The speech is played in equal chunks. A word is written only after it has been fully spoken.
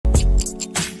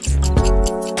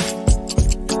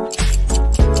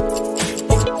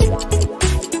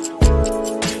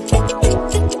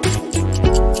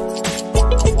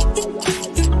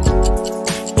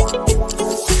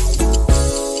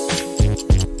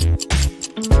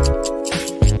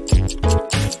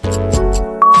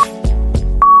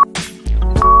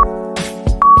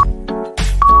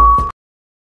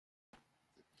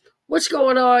What's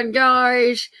going on,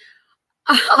 guys?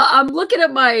 I'm looking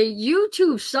at my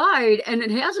YouTube side and it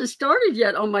hasn't started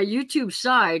yet on my YouTube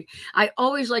side. I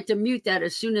always like to mute that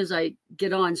as soon as I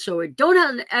get on so it don't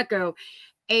have an echo.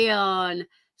 And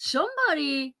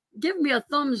somebody give me a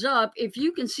thumbs up if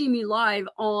you can see me live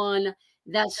on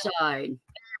that side.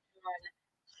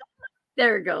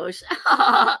 There it goes.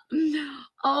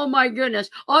 Oh my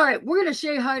goodness. All right, we're going to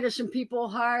say hi to some people.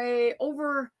 Hi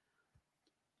over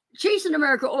Chasing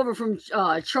America over from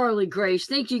Charlie Grace.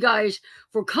 Thank you guys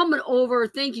for coming over.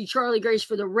 Thank you, Charlie Grace,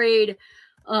 for the raid.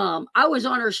 I was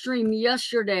on her stream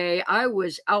yesterday. I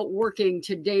was out working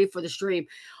today for the stream.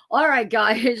 All right,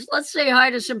 guys, let's say hi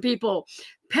to some people.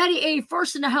 Patty A,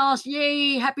 first in the house.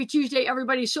 Yay. Happy Tuesday,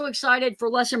 everybody. So excited for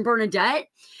Les and Bernadette.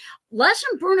 Les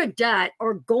and Bernadette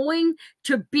are going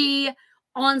to be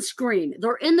on screen.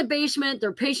 They're in the basement.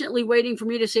 They're patiently waiting for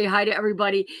me to say hi to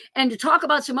everybody and to talk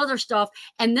about some other stuff.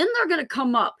 And then they're going to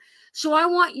come up. So I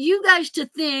want you guys to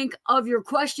think of your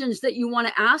questions that you want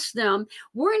to ask them.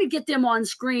 We're going to get them on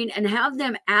screen and have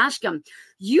them ask them.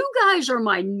 You guys are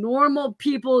my normal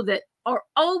people that are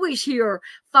always here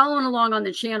following along on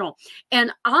the channel.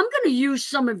 And I'm going to use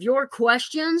some of your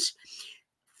questions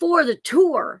for the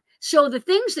tour. So the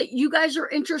things that you guys are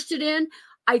interested in,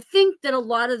 I think that a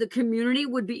lot of the community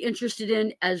would be interested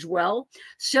in as well.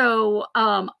 So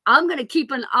I'm going to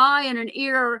keep an eye and an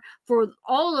ear for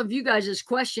all of you guys'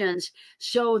 questions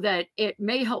so that it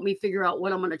may help me figure out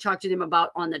what I'm going to talk to them about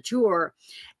on the tour.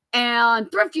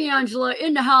 And Thrifty Angela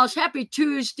in the house. Happy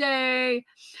Tuesday.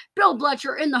 Bill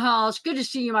Bletcher in the house. Good to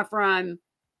see you, my friend.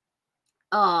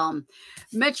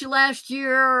 Met you last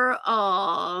year.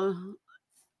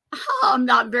 I'm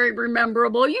not very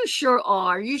rememberable. You sure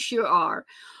are. You sure are.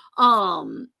 All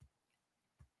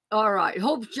right.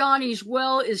 Hope Johnny's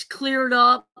well is cleared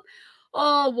up.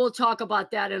 Oh, we'll talk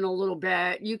about that in a little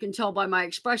bit. You can tell by my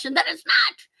expression that it's not.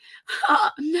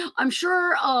 I'm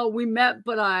sure we met,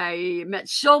 but I met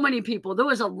so many people. There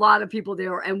was a lot of people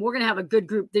there, and we're going to have a good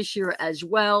group this year as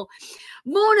well.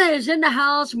 Mona is in the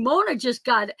house. Mona just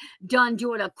got done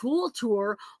doing a cool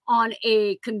tour on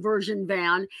a conversion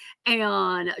van,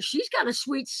 and she's got a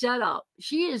sweet setup.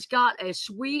 She has got a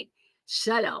sweet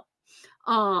setup.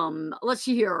 Let's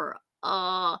see here.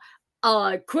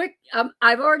 Quick,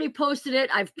 I've already posted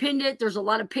it. I've pinned it. There's a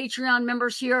lot of Patreon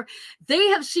members here. They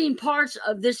have seen parts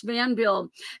of this van build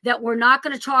that we're not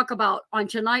going to talk about on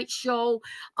tonight's show.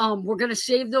 We're going to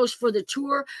save those for the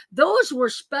tour. Those were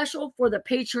special for the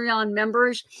Patreon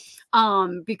members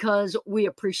because we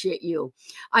appreciate you.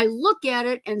 I look at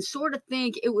it and sort of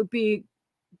think it would be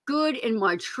good in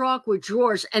my truck with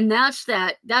drawers. And that's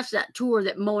that tour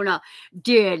that Mona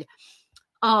did.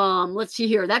 Let's see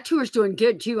here. That tour is doing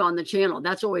good too on the channel.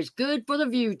 That's always good for the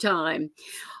view time.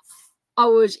 I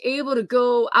was able to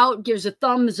go out, gives a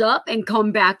thumbs up and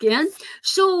come back in.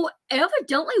 So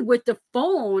evidently with the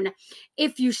phone,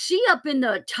 if you see up in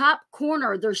the top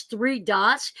corner, there's 3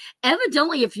 dots.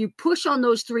 Evidently, if you push on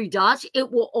those 3 dots,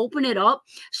 it will open it up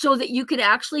so that you could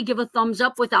actually give a thumbs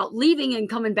up without leaving and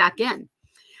coming back in.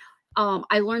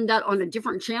 I learned that on a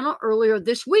different channel earlier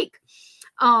this week.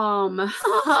 We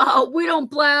don't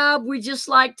blab. We just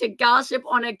like to gossip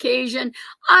on occasion.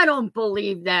 I don't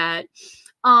believe that.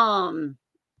 All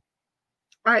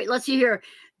right, let's see here.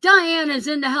 Diane is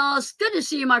in the house. Good to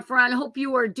see you, my friend. Hope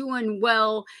you are doing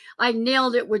well. I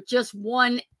nailed it with just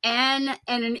one N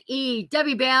and an E.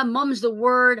 Debbie Bam, mum's the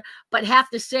word, but have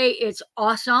to say it's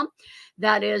awesome.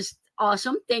 That is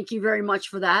awesome. Thank you very much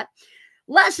for that.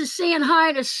 Les is saying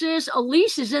hi to sis.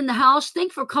 Elise is in the house.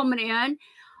 Thanks for coming in.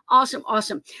 Awesome,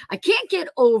 awesome. I can't get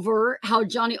over how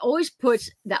Jonnie always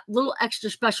puts that little extra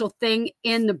special thing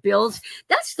in the builds.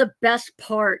 That's the best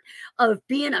part of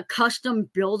being a custom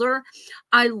builder.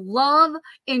 I love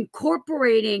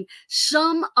incorporating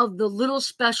some of the little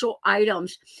special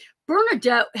items.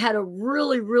 Bernadette had a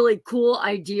really, really cool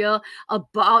idea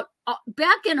about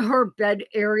back in her bed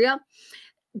area.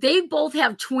 They both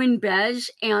have twin beds,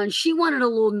 and she wanted a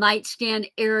little nightstand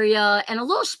area and a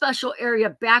little special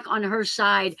area back on her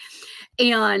side.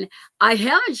 And I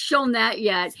haven't shown that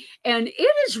yet. And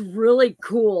it is really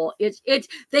cool.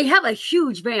 They have a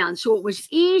huge van, so it was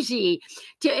easy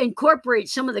to incorporate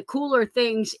some of the cooler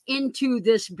things into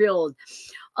this build.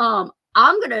 I'm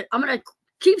gonna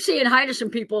keep saying hi to some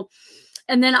people,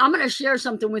 and then I'm gonna share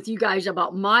something with you guys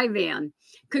about my van.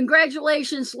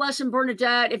 Congratulations, Les and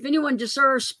Bernadette. If anyone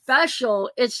deserves special,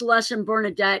 it's Les and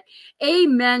Bernadette.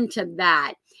 Amen to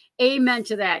that. Amen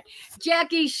to that.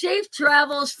 Jackie, safe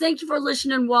travels. Thank you for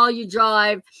listening while you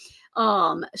drive.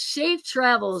 Safe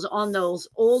travels on those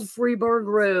old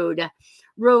Freeburg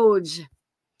roads.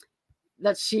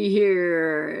 let's see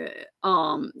here.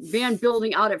 Van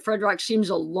building out at Frederick seems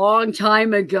a long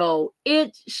time ago.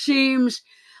 It seems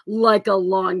like a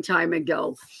long time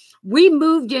ago. We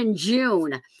moved in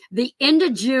June. The end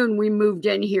of June, we moved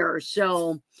in here.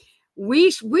 So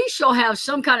we shall have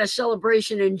some kind of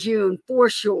celebration in June for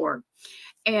sure.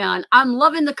 And I'm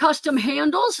loving the custom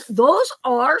handles. Those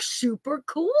are super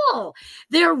cool.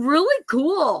 They're really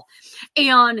cool.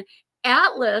 And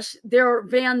Atlas, their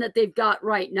van that they've got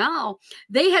right now,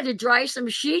 they had to dry some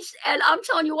sheets. And I'm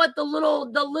telling you what, the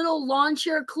little lawn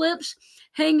chair clips,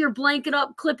 hang your blanket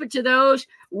up, clip it to those,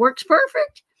 works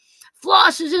perfect.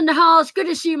 Floss is in the house. Good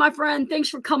to see you, my friend. Thanks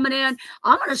for coming in.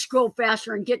 I'm going to scroll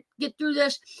faster and get through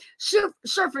this.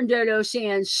 Surfing Dodo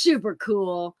saying super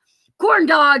cool. Corn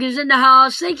Dog is in the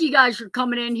house. Thank you guys for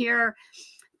coming in here.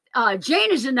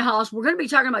 Jane is in the house. We're going to be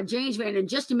talking about Jane's van in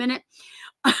just a minute.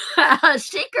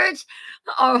 Secrets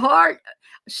are hard.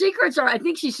 Secrets are, I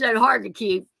think she said, hard to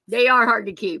keep. They are hard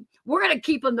to keep. We're going to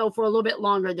keep them, though, for a little bit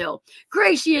longer, though.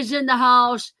 Gracie is in the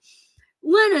house.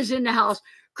 Lynn is in the house.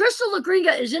 Crystal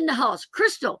Lagringa is in the house.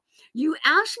 Crystal, you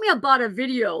asked me about a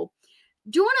video,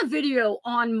 doing a video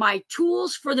on my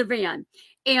tools for the van.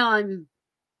 And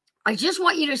I just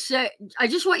want you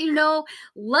to know,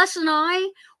 Les and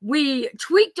I, we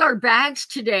tweaked our bags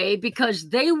today because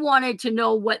they wanted to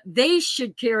know what they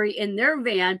should carry in their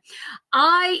van.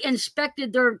 I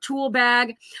inspected their tool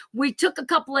bag. We took a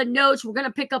couple of notes. We're going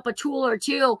to pick up a tool or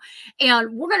two,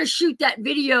 and we're going to shoot that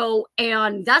video,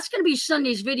 and that's going to be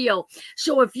Sunday's video.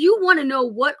 So if you want to know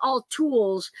what all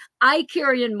tools I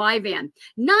carry in my van,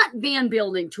 not van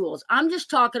building tools, I'm just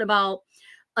talking about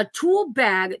a tool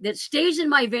bag that stays in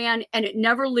my van and it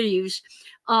never leaves.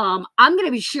 I'm going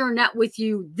to be sharing that with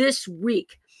you this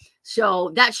week.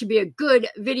 So that should be a good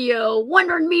video.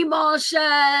 Wondering Meemaw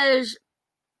says,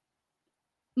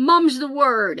 mum's the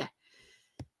word.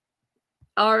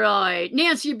 All right.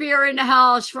 Nancy Beer in the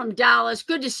house from Dallas.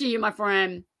 Good to see you, my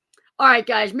friend. All right,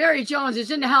 guys. Mary Jones is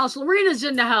in the house. Lorena's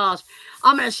in the house.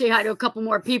 I'm going to say hi to a couple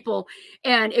more people.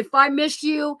 And if I missed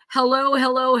you, hello,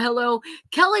 hello, hello.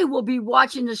 Kelly will be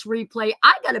watching this replay.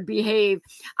 I got to behave.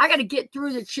 I got to get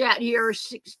through the chat here.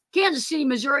 Kansas City,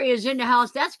 Missouri is in the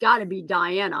house. That's got to be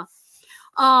Diana.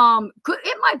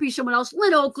 It might be someone else.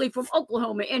 Lynn Oakley from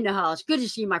Oklahoma in the house. Good to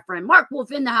see you, my friend. Mark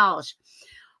Wolf in the house.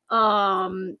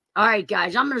 All right,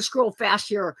 guys, I'm going to scroll fast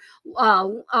here.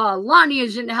 Lonnie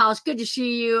is in the house. Good to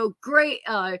see you. Great.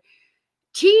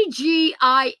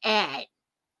 TGIA.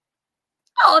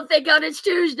 Oh, thank God it's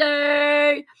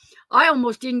Tuesday. I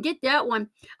almost didn't get that one.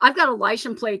 I've got a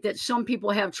license plate that some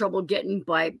people have trouble getting,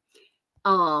 but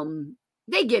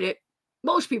they get it.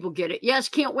 Most people get it. Yes,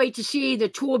 can't wait to see the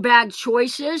tool bag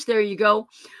choices. There you go.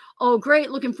 Oh, great.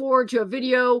 Looking forward to a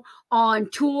video on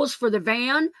tools for the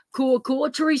van. Cool, cool.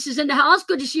 Teresa's in the house.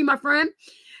 Good to see you, my friend.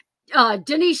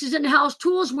 Denise is in the house.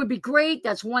 Tools would be great.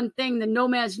 That's one thing the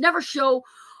nomads never show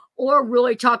or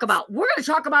really talk about. We're going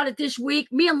to talk about it this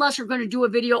week. Me and Les are going to do a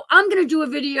video. I'm going to do a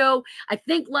video. I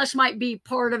think Les might be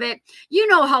part of it. You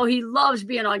know how he loves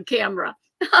being on camera.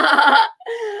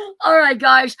 All right,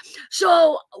 guys.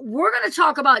 So we're going to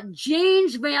talk about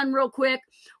Jane's van real quick.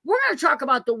 We're going to talk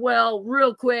about the well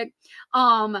real quick.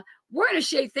 We're going to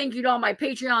say thank you to all my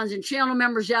Patreons and channel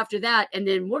members after that. And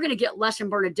then we're going to get Les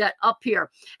and Bernadette up here.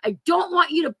 I don't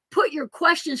want you to put your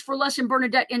questions for Les and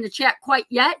Bernadette in the chat quite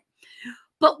yet.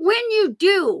 But when you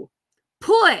do,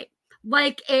 put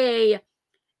like a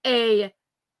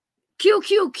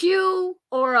QQQ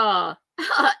or a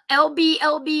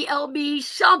LB,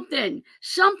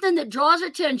 something that draws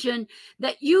attention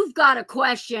that you've got a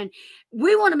question.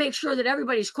 We want to make sure that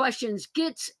everybody's questions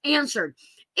gets answered.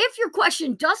 If your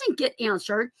question doesn't get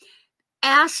answered,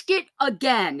 ask it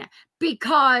again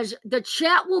because the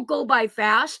chat will go by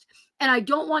fast and I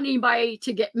don't want anybody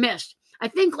to get missed. I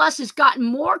think Les has gotten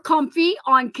more comfy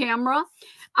on camera.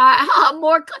 I'm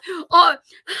not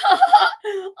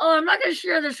going to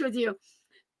share this with you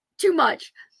too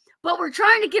much. But we're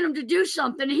trying to get him to do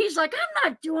something. And he's like, I'm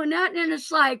not doing that. And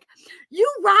it's like,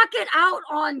 you rock it out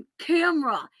on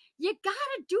camera. You got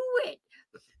to do it.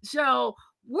 So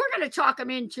we're going to talk him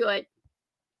into it.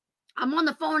 I'm on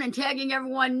the phone and tagging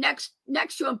everyone next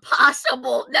to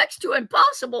impossible,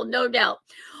 no doubt.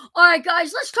 All right,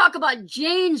 guys, let's talk about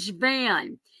Jane's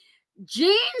van.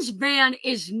 Jane's van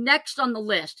is next on the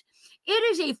list. It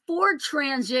is a Ford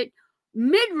Transit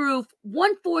mid-roof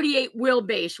 148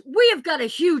 wheelbase. We have got a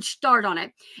huge start on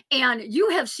it, and you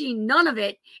have seen none of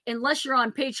it unless you're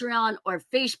on Patreon or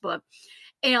Facebook.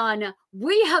 And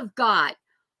we have got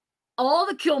all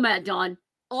the kill mat done,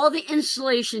 all the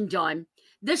insulation done.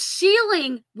 The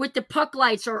ceiling with the puck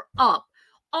lights are up.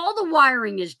 All the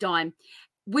wiring is done.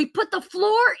 we put the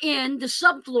floor in, the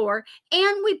subfloor,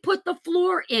 and we put the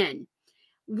floor in.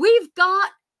 We've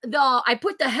got I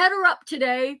put the header up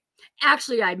today.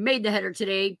 Actually, I made the header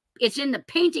today. It's in the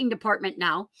painting department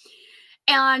now.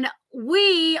 And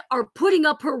we are putting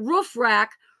up her roof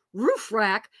rack. We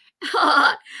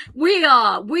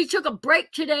took a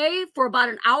break today for about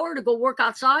an hour to go work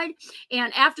outside.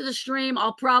 And after the stream,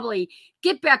 I'll probably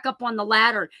get back up on the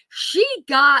ladder. She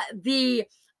got the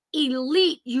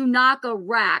elite Unaka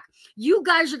rack. You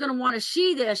guys are going to want to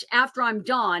see this after I'm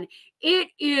done. It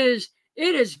is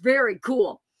very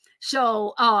cool.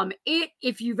 So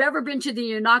if you've ever been to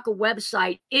the Unaka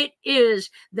website, it is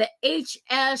the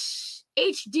HDSL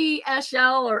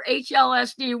or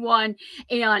HLSD one,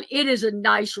 and it is a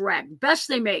nice rack, best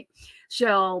they make.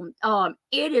 So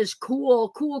it is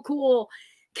cool.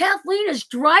 Kathleen is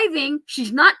driving.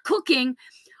 She's not cooking.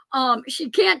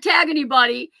 She can't tag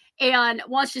anybody and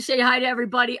wants to say hi to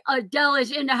everybody. Adele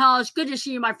is in the house. Good to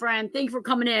see you, my friend. Thank you for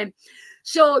coming in.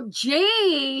 So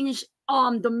Jane's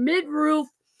the mid-roof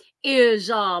is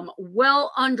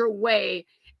well underway.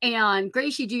 And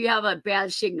Gracie, do you have a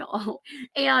bad signal?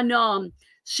 And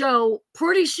so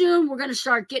pretty soon we're going to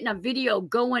start getting a video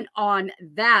going on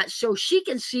that so she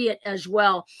can see it as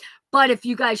well. But if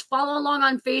you guys follow along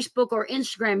on Facebook or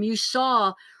Instagram, you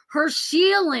saw her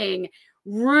ceiling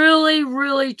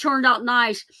really turned out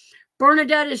nice.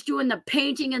 Bernadette is doing the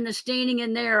painting and the staining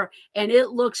in there, and it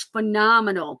looks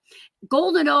phenomenal.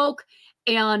 Golden oak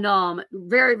and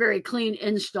very clean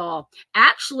install.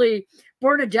 Actually,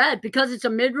 Bernadette, because it's a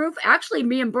mid-roof, actually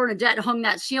me and Bernadette hung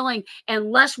that ceiling,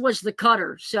 and Les was the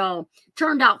cutter. So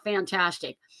turned out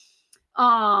fantastic.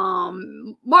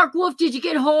 Mark Wolf, did you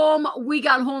get home? We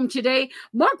got home today.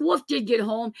 Mark Wolf did get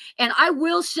home, and I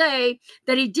will say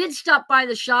that he did stop by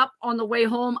the shop on the way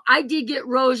home. I did get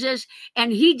roses,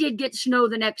 and he did get snow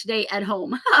the next day at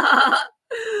home.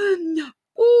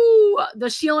 Ooh, the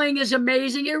ceiling is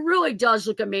amazing. It really does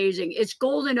look amazing. It's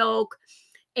golden oak,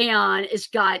 and it's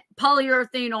got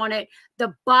polyurethane on it.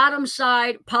 The bottom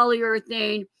side,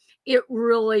 polyurethane. It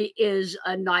really is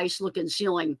a nice looking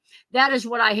ceiling. That is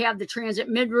what I have, the transit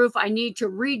mid-roof. I need to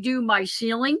redo my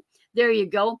ceiling. There you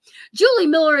go. Julie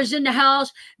Miller is in the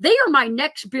house. They are my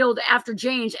next build after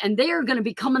Jane's, and they are going to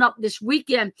be coming up this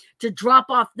weekend to drop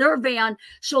off their van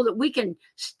so that we can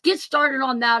get started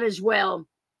on that as well.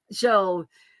 So,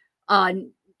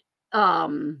 so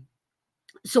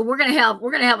we're gonna have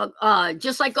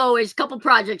just like always, a couple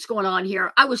projects going on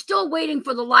here. I was still waiting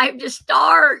for the live to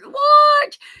start.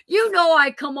 What? You know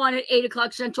I come on at 8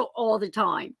 o'clock Central all the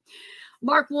time.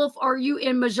 Mark Wolf, are you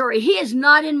in Missouri? He is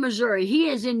not in Missouri. He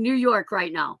is in New York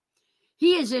right now.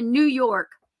 He is in New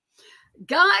York.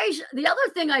 Guys, the other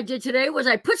thing I did today was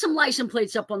I put some license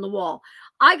plates up on the wall.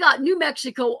 I got New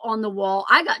Mexico on the wall.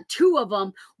 I got 2 of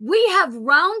them. We have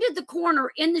rounded the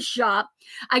corner in the shop.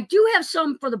 I do have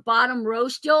some for the bottom row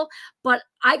still, but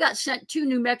I got sent 2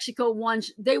 New Mexico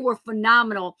ones. They were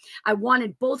phenomenal. I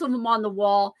wanted both of them on the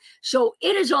wall. So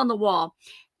it is on the wall.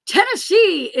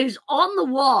 Tennessee is on the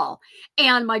wall.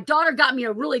 And my daughter got me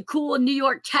a really cool New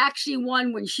York taxi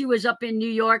one when she was up in New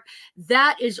York.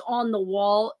 That is on the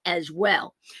wall as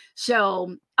well.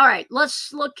 So, all right,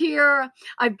 let's look here.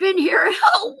 I've been here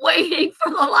waiting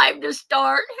for the live to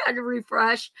start. Had to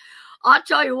refresh. I'll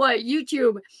tell you what,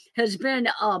 YouTube has been,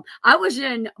 I was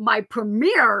in my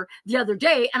premiere the other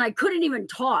day and I couldn't even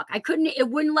talk. It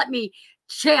wouldn't let me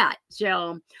chat.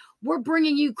 So we're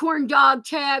bringing you Corn Dog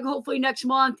Tag hopefully next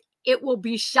month. It will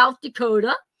be South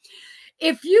Dakota.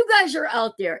 If you guys are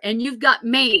out there and you've got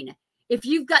Maine, if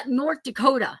you've got North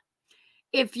Dakota,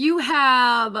 if you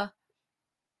have,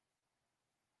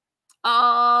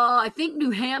 I think New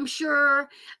Hampshire,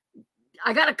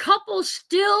 I got a couple of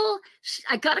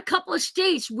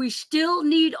states we still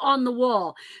need on the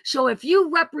wall. So if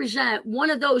you represent one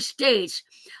of those states,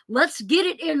 let's get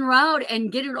it en route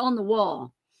and get it on the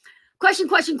wall. Question.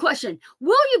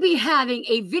 Will you be having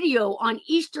a video on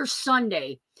Easter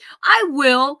Sunday? I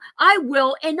will.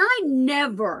 And I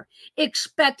never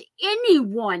expect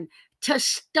anyone to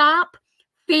stop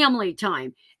family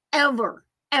time. Ever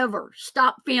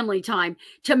stop family time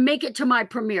to make it to my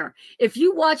premiere. If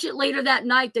you watch it later that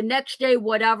night, the next day,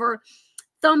 whatever,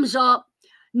 thumbs up.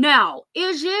 Now,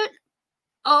 is it?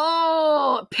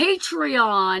 Oh,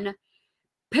 Patreon.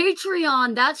 Is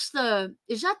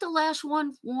that the last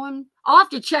one? I'll have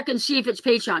to check and see if it's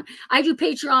Patreon. I do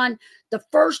Patreon the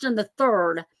 1st and the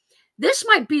 3rd. This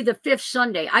might be the 5th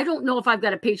Sunday. I don't know if I've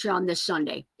got a Patreon this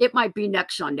Sunday. It might be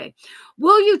next Sunday.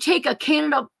 Will you take a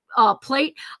Canada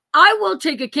plate? I will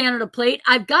take a Canada plate.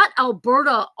 I've got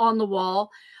Alberta on the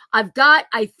wall. I've got,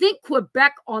 I think,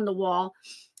 Quebec on the wall.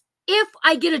 If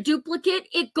I get a duplicate,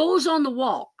 it goes on the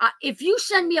wall. If you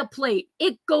send me a plate,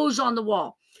 it goes on the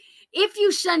wall. If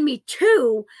you send me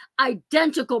 2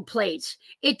 identical plates,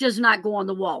 it does not go on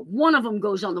the wall. One of them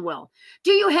goes on the wall.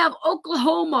 Do you have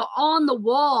Oklahoma on the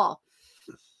wall?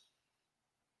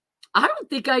 I don't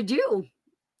think I do.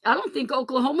 I don't think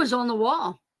Oklahoma's on the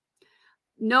wall.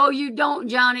 No, you don't,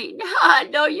 Jonnie.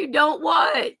 No, you don't.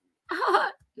 What?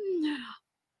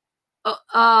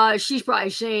 She's probably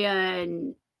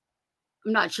saying,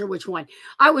 I'm not sure which one.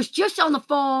 I was just on the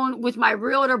phone with my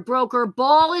realtor broker.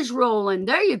 Ball is rolling.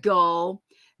 There you go.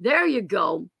 There you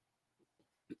go.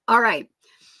 All right.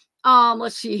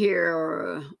 Let's see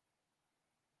here.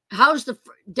 How's the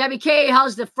Debbie K?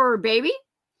 How's the fur, baby?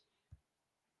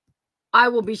 I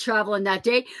will be traveling that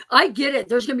day. I get it.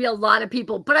 There's going to be a lot of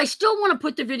people, but I still want to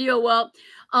put the video up.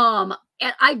 And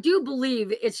I do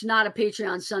believe it's not a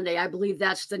Patreon Sunday. I believe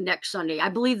that's the next Sunday. I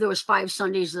believe there was 5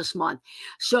 Sundays this month.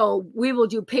 So we will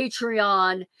do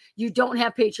Patreon. You don't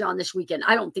have Patreon this weekend.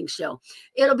 I don't think so.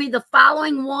 It'll be the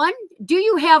following one. Do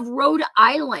you have Rhode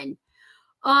Island?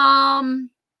 I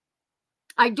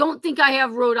don't think I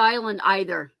have Rhode Island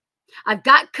either. I've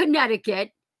got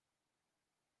Connecticut.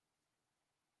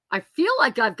 I feel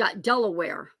like I've got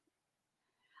Delaware.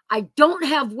 I don't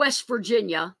have West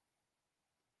Virginia.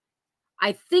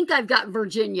 I think I've got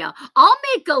Virginia. I'll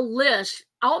make a list.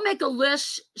 I'll make a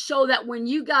list so that when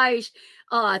you guys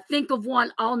think of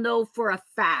one, I'll know for a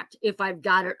fact if I've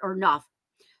got it or not.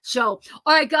 So,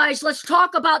 all right, guys, let's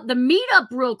talk about the meetup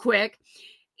real quick.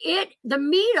 The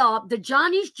meetup, the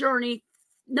Jonnie's Journey,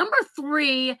 number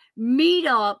 3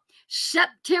 meetup,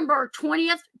 September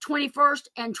 20th, 21st,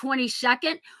 and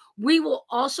 22nd. We will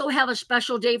also have a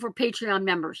special day for Patreon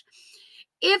members.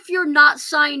 If you're not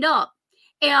signed up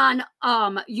and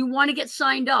you want to get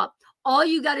signed up, all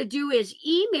you got to do is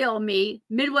email me,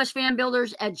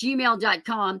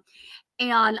 midwestfanbuilders@gmail.com,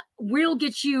 and we'll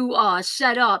get you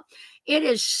set up. It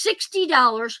is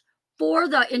 $60 for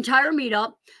the entire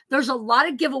meetup. There's a lot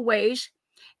of giveaways,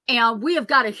 and we have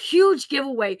got a huge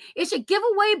giveaway. It's a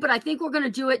giveaway, but I think we're going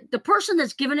to do it. The person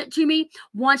that's giving it to me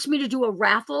wants me to do a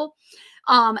raffle.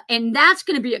 And that's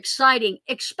going to be exciting,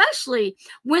 especially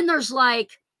when there's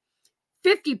like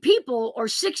 50 people or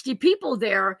 60 people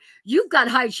there. You've got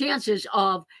high chances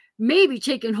of maybe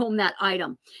taking home that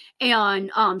item.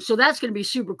 And so that's going to be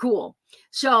super cool.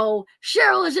 So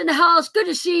Cheryl is in the house. Good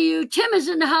to see you. Tim is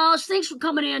in the house. Thanks for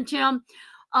coming in, Tim.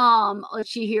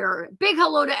 Let's see here. Big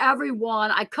hello to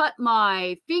everyone. I cut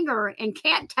my finger and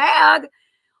can't tag.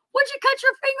 What'd you cut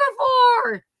your finger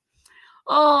for?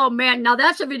 Oh, man. Now,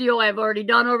 that's a video I've already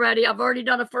done already. I've already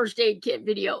done a first aid kit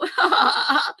video.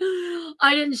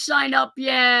 I didn't sign up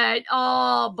yet.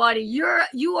 Oh, buddy,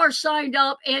 you are signed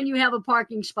up and you have a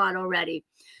parking spot already.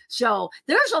 So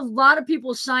there's a lot of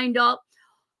people signed up.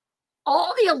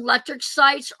 All the electric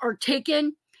sites are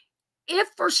taken. If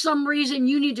for some reason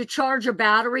you need to charge a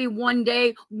battery one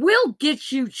day, we'll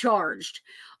get you charged.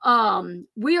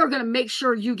 We are going to make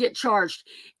sure you get charged.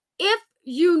 If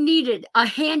you needed a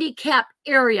handicapped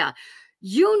area,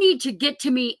 you need to get to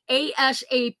me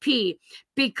ASAP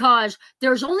because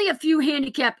there's only a few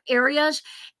handicapped areas.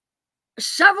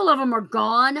 Several of them are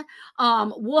gone.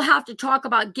 We'll have to talk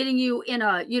about getting you in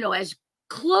a, as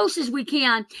close as we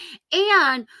can.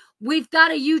 And we've got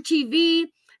a UTV.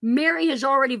 Mary has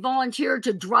already volunteered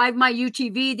to drive my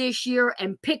UTV this year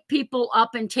and pick people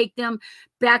up and take them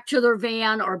back to their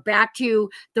van or back to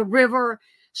the river.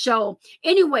 So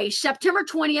anyway, September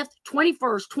 20th,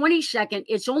 21st, 22nd,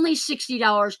 it's only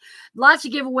 $60. Lots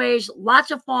of giveaways,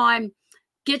 lots of fun.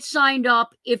 Get signed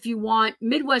up if you want.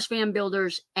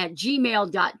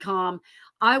 MidwestFanBuilders@gmail.com.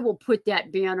 I will put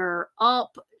that banner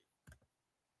up.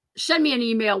 Send me an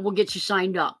email. We'll get you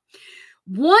signed up.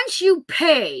 Once you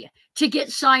pay to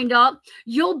get signed up,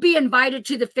 you'll be invited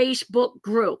to the Facebook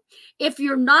group. If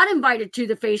you're not invited to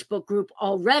the Facebook group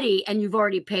already and you've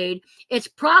already paid, it's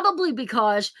probably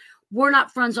because we're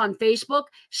not friends on Facebook.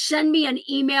 Send me an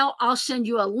email. I'll send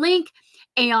you a link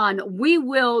and we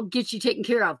will get you taken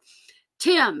care of.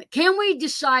 Tim, can we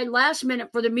decide last minute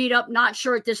for the meetup? Not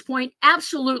sure at this point.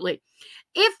 Absolutely.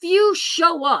 If you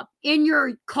show up in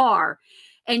your car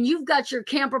and you've got your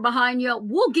camper behind you,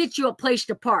 we'll get you a place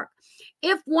to park.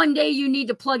 If one day you need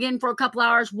to plug in for a couple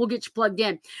hours, we'll get you plugged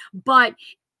in. But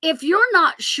if you're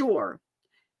not sure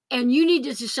and you need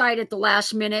to decide at the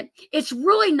last minute, it's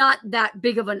really not that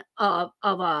big of a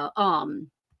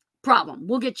problem.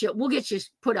 We'll get you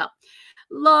put up.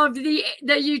 Love the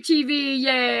UTV,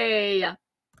 yay!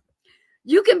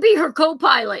 You can be her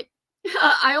co-pilot.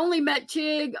 I only met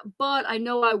Tig, but I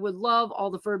know I would love all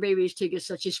the fur babies. Tig is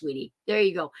such a sweetie. There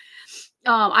you go.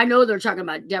 I know they're talking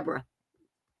about Deborah.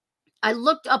 I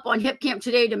looked up on Hip Camp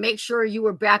today to make sure you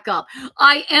were back up.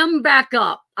 I am back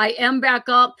up. I am back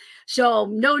up. So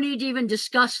no need to even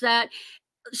discuss that.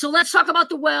 So let's talk about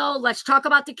the well. Let's talk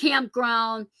about the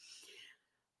campground.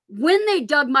 When they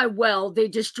dug my well, they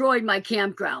destroyed my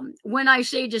campground. When I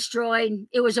say destroyed,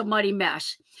 it was a muddy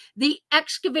mess. The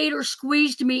excavator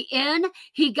squeezed me in.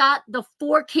 He got the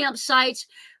 4 campsites.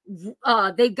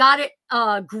 They got it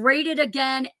graded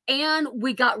again, and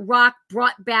we got rock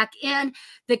brought back in.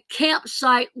 The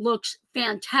campsite looks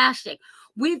fantastic.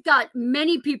 We've got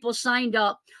many people signed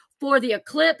up for the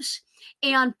eclipse,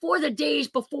 and for the days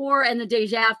before and the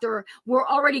days after, we're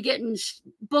already getting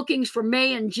bookings for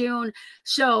May and June.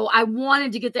 So I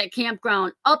wanted to get that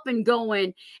campground up and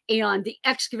going, and the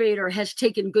excavator has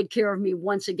taken good care of me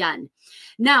once again.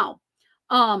 Now,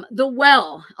 the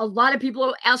well, a lot of people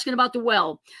are asking about the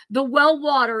well. The well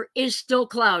water is still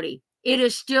cloudy. It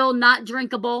is still not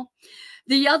drinkable.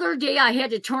 The other day, I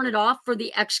had to turn it off for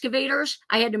the excavators.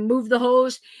 I had to move the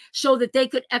hose so that they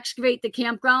could excavate the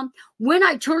campground. When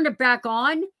I turned it back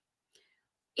on,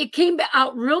 it came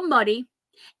out real muddy.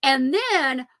 And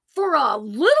then for a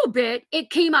little bit, it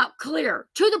came out clear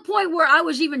to the point where I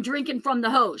was even drinking from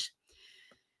the hose.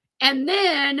 And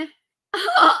then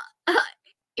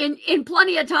in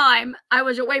plenty of time, I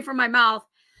was away from my mouth.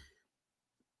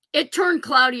 It turned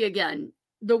cloudy again.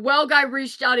 The well guy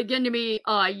reached out again to me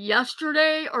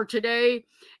yesterday or today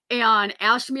and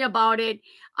asked me about it.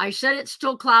 I said it's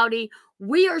still cloudy.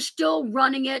 We are still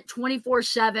running it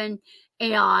 24/7,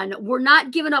 and we're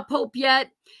not giving up hope yet.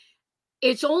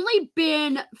 It's only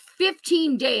been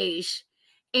 15 days,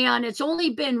 and it's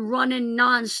only been running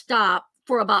nonstop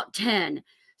for about 10.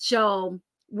 So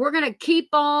we're going to keep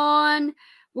on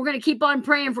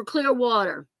praying for clear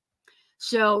water.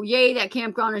 So, yay, that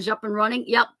campground is up and running.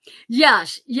 Yep.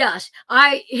 Yes.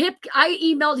 I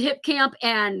emailed Hip Camp,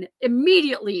 and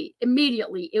immediately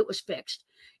it was fixed.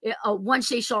 Once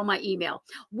they saw my email.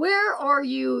 Where are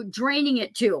you draining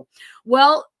it to?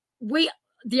 Well,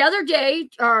 the other day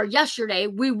or yesterday,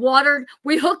 we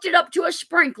hooked it up to a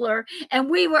sprinkler,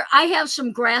 and I have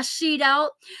some grass seed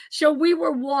out. So we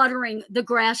were watering the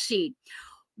grass seed.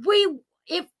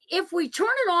 If we turn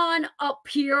it on up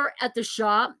here at the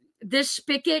shop, this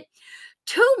spigot,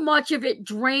 too much of it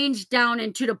drains down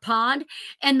into the pond,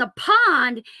 and the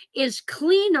pond is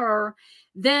cleaner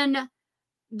than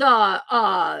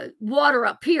the water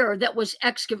up here that was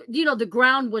excavated. The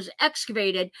ground was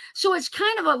excavated, so it's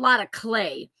kind of a lot of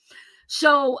clay.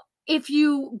 So if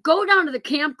you go down to the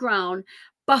campground,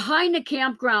 behind the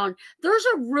campground, there's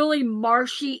a really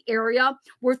marshy area.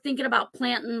 We're thinking about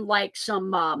planting like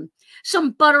some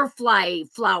butterfly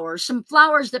flowers, some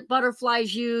flowers that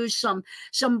butterflies use,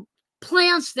 some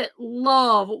plants that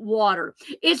love water.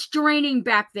 It's draining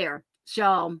back there.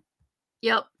 So,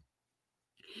 yep.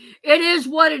 It is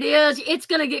what it is. It's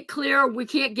going to get clear. We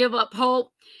can't give up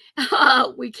hope.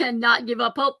 We cannot give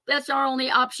up hope. That's our only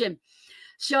option.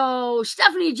 So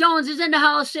Stephanie Jones is in the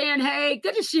house saying, hey,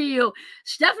 good to see you.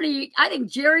 Stephanie, I think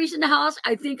Jerry's in the house.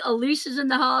 I think Elise is in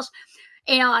the house.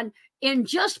 And in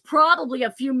just probably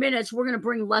a few minutes, we're going to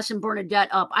bring Les and Bernadette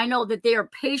up. I know that they are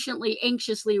patiently,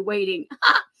 anxiously waiting.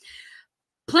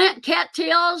 Plant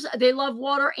cattails. They love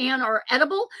water and are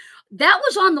edible. That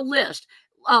was on the list.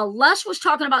 Les was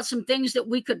talking about some things that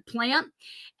we could plant,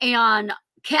 and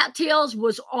cattails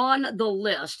was on the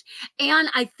list. And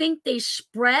I think they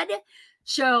spread.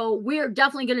 So we're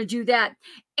definitely going to do that.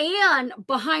 And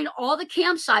behind all the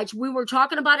campsites, we were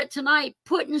talking about it tonight,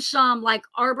 putting some like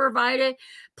arborvitae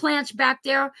plants back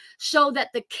there so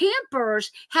that the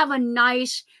campers have a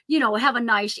nice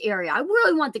area. I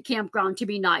really want the campground to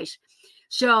be nice.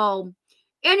 So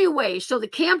anyway, so the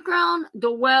campground,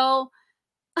 the well,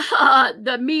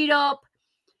 the meetup,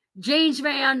 Jane's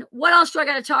van. What else do I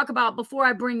got to talk about before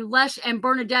I bring Les and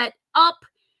Bernadette up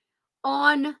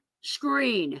on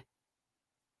screen?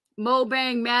 Mo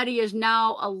Bang, Maddie is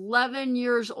now 11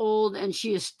 years old, and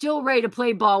she is still ready to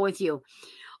play ball with you.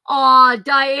 Aw,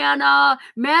 Diana.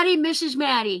 Maddie misses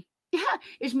Maddie.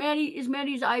 Is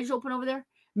Maddie's eyes open over there?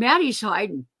 Maddie's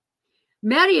hiding.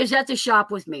 Maddie is at the shop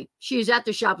with me. She is at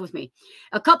the shop with me.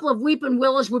 A couple of weeping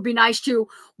willows would be nice too.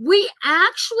 We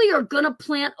actually are going to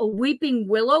plant a weeping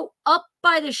willow up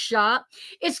by the shop.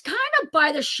 It's kind of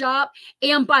by the shop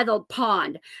and by the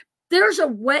pond. There's a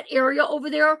wet area over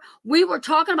there. We were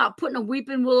talking about putting a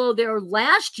weeping willow there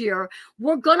last year.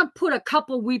 We're going to put a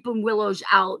couple weeping willows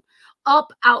out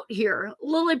here.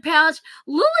 Lily pads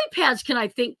can, I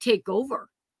think, take over.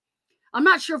 I'm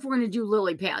not sure if we're going to do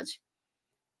lily pads.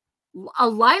 A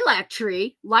lilac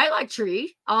tree.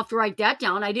 I'll have to write that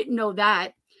down. I didn't know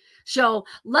that. So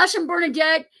Les and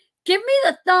Bernadette, give me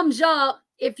the thumbs up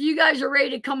if you guys are ready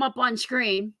to come up on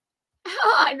screen.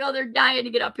 I know they're dying to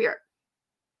get up here.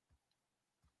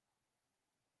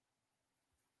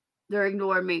 They're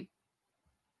ignoring me.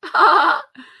 Are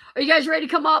you guys ready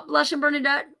to come up, Les and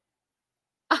Bernadette?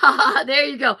 There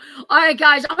you go. All right,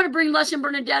 guys, I'm going to bring Les and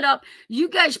Bernadette up. You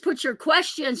guys put your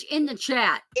questions in the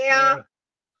chat. Yeah.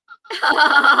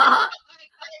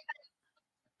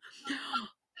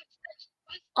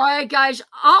 All right, guys,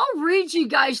 I'll read you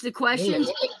guys the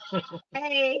questions.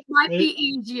 Hey. It might be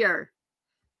easier.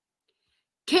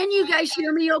 Can you guys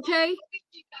hear me okay?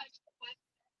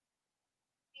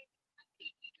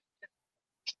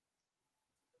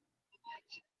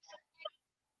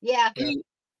 Yeah.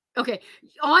 Okay.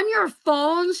 On your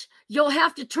phones, you'll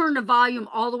have to turn the volume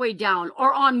all the way down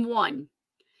or on one.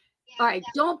 All right.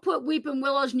 Don't put weeping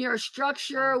willows near a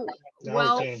structure. No,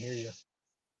 well, I can't hear you.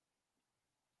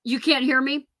 You can't hear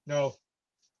me? No.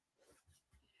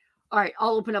 All right.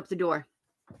 I'll open up the door.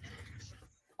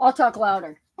 I'll talk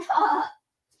louder.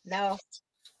 No.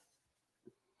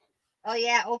 Oh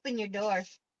yeah, open your door.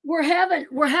 We're having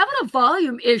a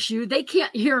volume issue. They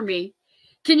can't hear me.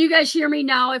 Can you guys hear me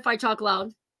now if I talk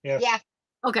loud? Yes. Yeah.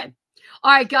 Okay.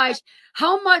 All right, guys.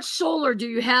 How much solar do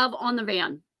you have on the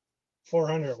van?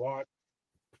 400 watt.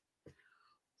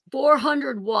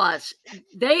 400 watts.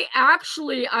 They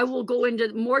actually, I will go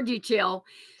into more detail.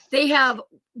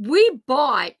 We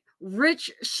bought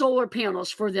rich solar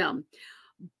panels for them.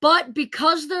 But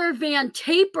because their van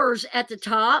tapers at the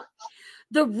top,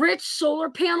 the rich solar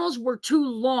panels were too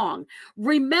long.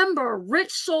 Remember,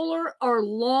 rich solar are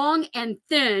long and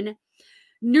thin.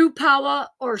 New power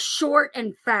are short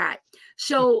and fat.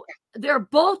 So they're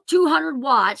both 200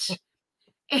 watts.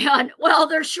 And, well,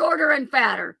 they're shorter and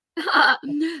fatter.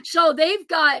 So they've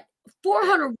got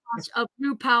 400 watts of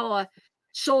new power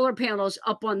solar panels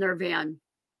up on their van.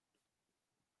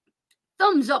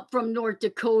 Thumbs up from North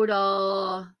Dakota.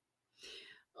 All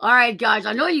right, guys.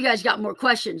 I know you guys got more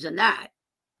questions than that.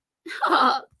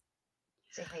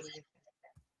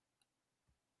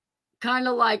 Kind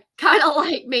of like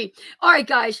me. All right,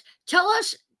 guys. Tell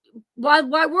us while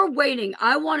we're waiting.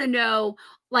 I want to know,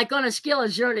 like on a scale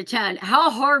of 0 to 10,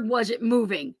 how hard was it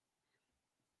moving?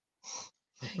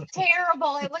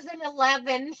 Terrible. It was an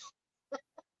 11.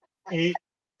 8.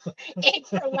 8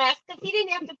 for less because he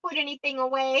didn't have to put anything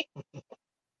away.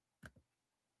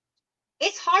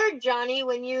 It's hard, Jonnie,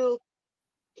 when you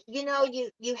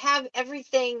have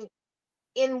everything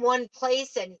in one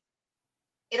place and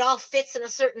it all fits in a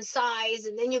certain size,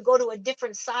 and then you go to a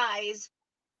different size.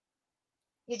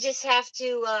 You just have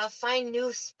to find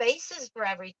new spaces for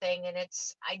everything, and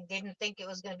I didn't think it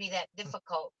was going to be that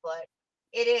difficult, but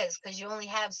it is, because you only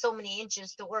have so many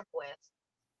inches to work with.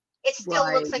 It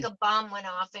still looks like a bomb went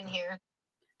off in here.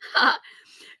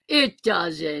 It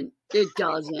doesn't. It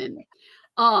doesn't.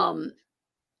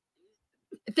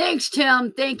 Thanks,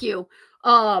 Tim. Thank you.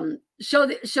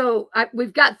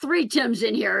 We've got 3 Tims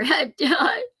in here.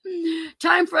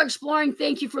 Time for exploring.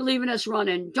 Thank you for leaving us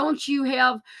running. Don't you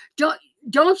have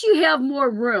more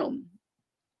room?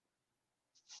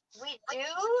 We do,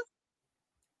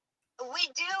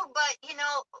 but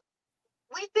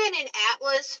we've been in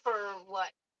Atlas for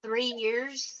 3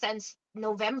 years, since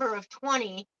November of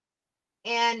 20,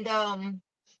 and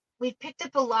we picked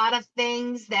up a lot of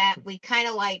things that we kind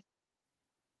of like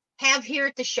have here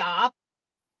at the shop.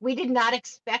 We did not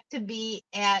expect to be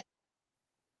at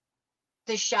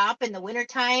the shop in the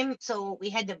wintertime, so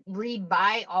we had to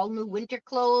re-buy all new winter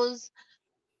clothes.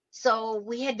 So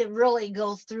we had to really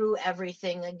go through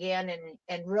everything again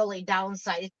and really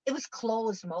downsize. It was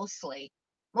clothes mostly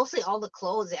all the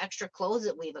clothes, the extra clothes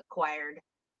that we've acquired.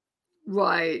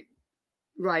 Right.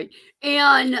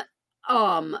 And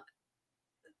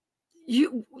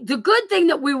the good thing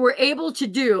that we were able to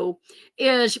do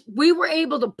is we were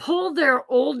able to pull their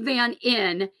old van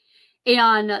in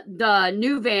and the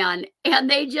new van, and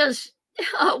they just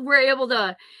were able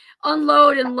to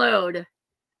unload and load.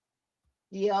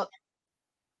 Yep.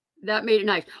 That made it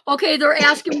nice. Okay, they're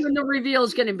asking when the reveal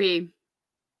is going to be.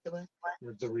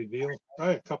 The reveal?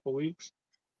 A couple weeks.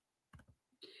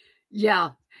 Yeah.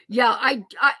 I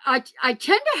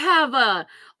tend to have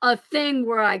a thing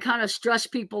where I kind of stress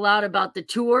people out about the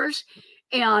tours,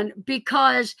 and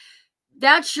because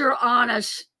that's your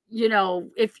honest,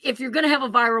 if you're going to have a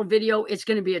viral video, it's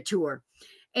going to be a tour.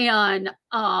 And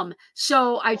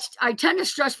so I tend to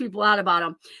stress people out about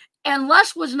them. And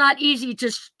Les was not easy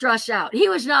to stress out. He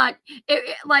was not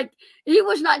he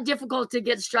was not difficult to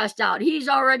get stressed out. He's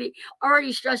already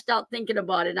stressed out thinking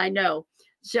about it. I know.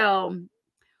 So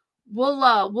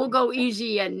we'll go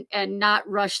easy and not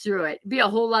rush through it. Be a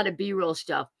whole lot of B-roll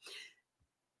stuff.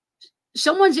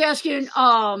 Someone's asking,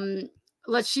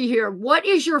 let's see here. What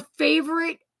is your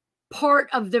favorite part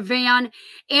of the van?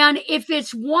 And if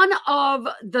it's one of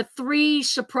the 3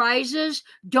 surprises,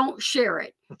 don't share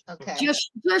it. Okay.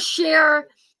 Just share.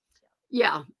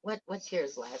 Yeah. What's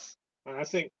yours, Les? I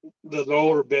think the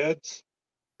lower beds,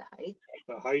 The height?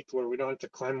 the height where we don't have to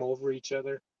climb over each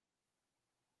other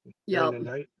Yeah. during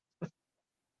the night.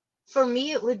 For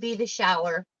me, it would be the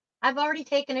shower. I've already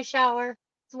taken a shower.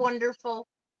 It's wonderful.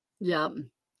 Yeah.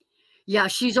 Yeah,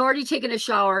 she's already taken a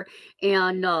shower,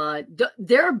 and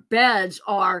their beds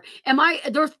are,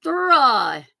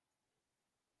 they're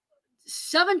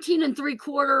 17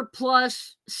 3/4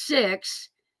 plus 6.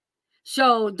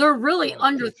 So they're really Oh,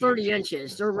 under 2 feet. 30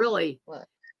 inches. They're really What?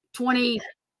 20,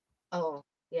 Oh,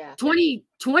 yeah.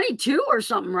 22 or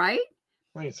something, right?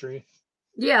 23.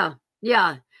 Yeah,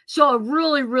 yeah. So a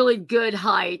really, really good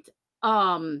height.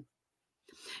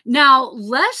 Now,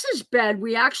 Les's bed,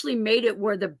 we actually made it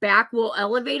where the back will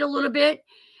elevate a little bit.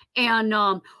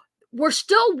 And we're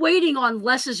still waiting on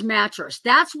Les's mattress.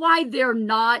 That's why they're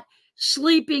not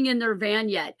sleeping in their van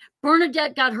yet.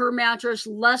 Bernadette got her mattress.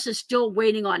 Les is still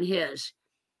waiting on his.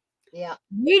 Yeah.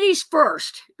 Ladies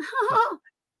first.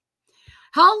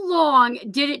 How long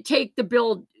did it take the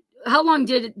build? How long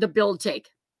did the build take?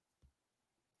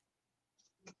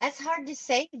 That's hard to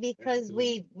say because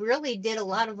we really did a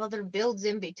lot of other builds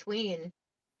in between.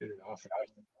 Get it off.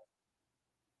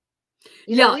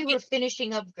 You know, Yeah. we were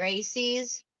finishing up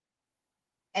Gracie's,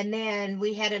 and then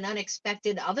we had an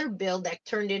unexpected other build that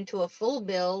turned into a full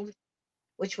build,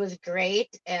 which was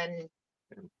great. And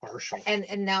Partial.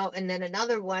 and then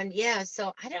another one. Yeah.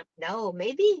 So I don't know.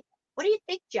 Maybe, what do you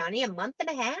think, Jonnie? A month and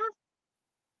a half?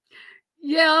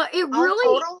 Yeah, it All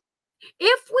really, total?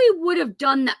 if we would have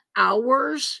done the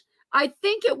hours, I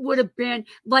think it would have been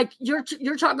like you're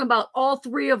talking about all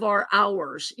 3 of our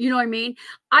hours. You know what I mean?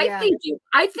 I Yeah.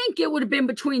 think it would have been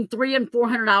between 300 and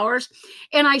 400 hours.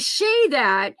 And I say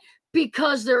that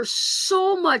because there's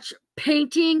so much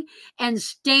painting and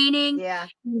staining Yeah.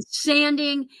 and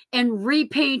sanding and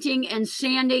repainting and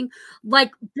sanding.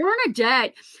 Like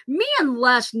Bernadette, me and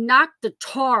Les knocked the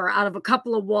tar out of a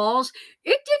couple of walls.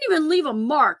 It didn't even leave a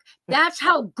mark. That's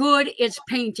how good it's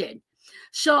painted.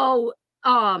 So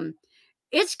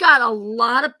it's got a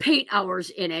lot of paint hours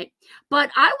in it,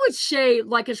 but I would say,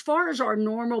 like, as far as our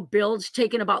normal builds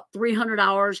taking about 300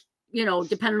 hours, you know,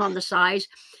 depending on the size,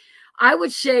 I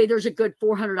would say there's a good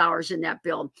 400 hours in that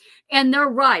build. And they're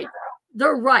right.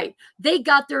 They're right. They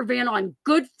got their van on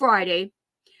Good Friday.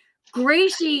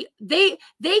 Gracie, they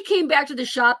came back to the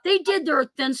shop. They did their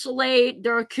thinsulate,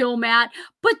 their kill mat,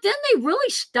 but then they really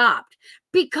stopped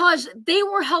because they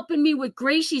were helping me with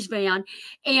Gracie's van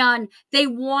and they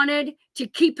wanted to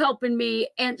keep helping me.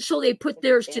 And so they put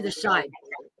theirs to the side.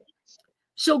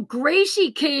 So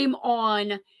Gracie came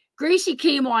on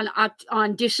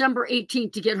December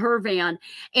 18th to get her van.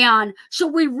 And so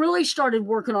we really started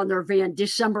working on their van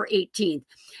December 18th.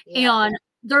 Yeah. And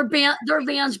their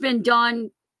van's been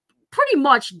done, pretty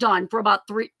much done for about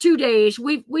 2 days.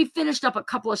 We've finished up a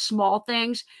couple of small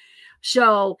things.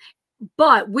 So,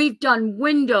 but we've done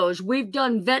windows, we've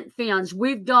done vent fans,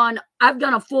 I've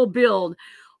done a full build.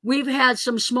 We've had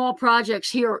some small projects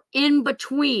here in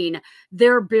between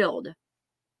their build.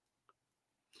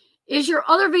 Is your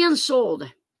other van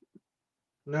sold?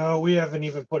 No, we haven't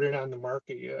even put it on the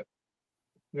market yet.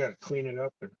 We got to clean it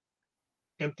up and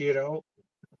empty it out.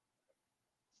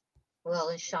 Well,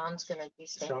 and Sean's going to be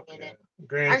staying in it.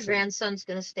 Grandson. Our grandson's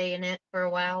going to stay in it for a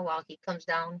while he comes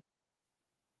down.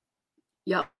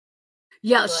 Yep.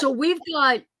 Yeah. So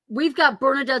we've got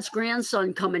Bernadette's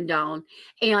grandson coming down,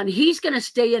 and he's going to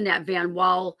stay in that van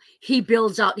while he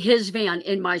builds out his van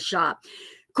in my shop.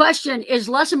 Question, is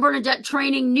Les and Bernadette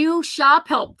training new shop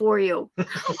help for you?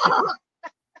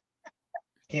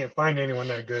 Can't find anyone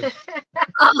that good.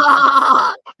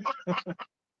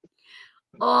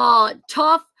 Oh,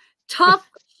 tough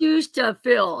shoes to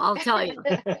fill, I'll tell you.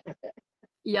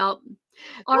 Yep.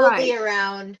 We'll be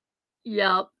around.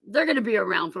 Yep. They're going to be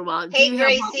around for a while. Hey,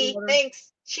 Gracie,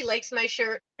 thanks. She likes my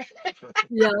shirt.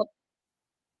 Yep.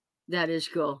 That is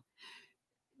cool.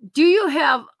 Do you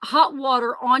have hot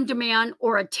water on demand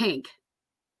or a tank?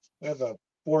 I have a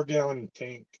 4-gallon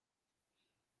tank.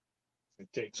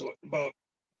 It takes about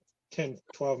 10,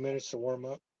 12 minutes to warm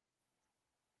up.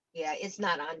 Yeah, it's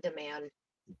not on demand.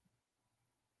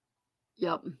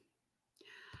 Yep.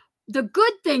 The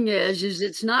good thing is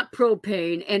it's not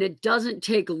propane and it doesn't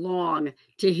take long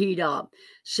to heat up.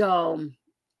 So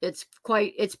it's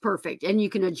perfect. And you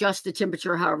can adjust the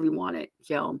temperature however you want it.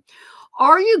 So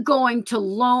are you going to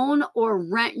loan or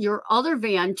rent your other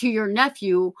van to your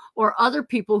nephew or other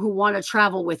people who want to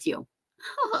travel with you?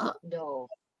 No,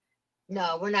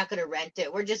 no, we're not going to rent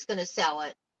it. We're just going to sell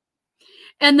it.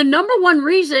 And the number one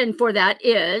reason for that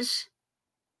is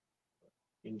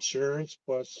Insurance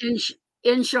plus.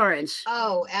 Insurance.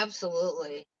 Oh,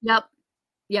 absolutely. Yep.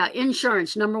 Yeah,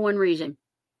 insurance, number one reason.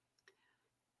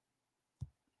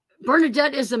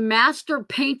 Bernadette is a master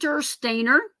painter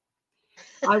stainer.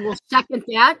 I will second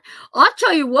that. I'll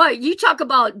tell you what, you talk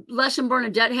about Les and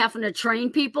Bernadette having to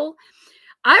train people.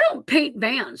 I don't paint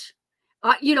vans.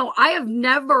 You know, I have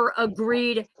never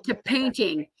agreed to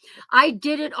painting. I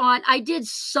did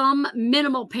some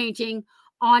minimal painting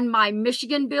on my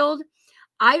Michigan build.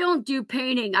 I don't do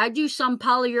painting. I do some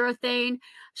polyurethane.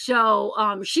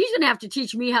 So she's going to have to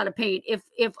teach me how to paint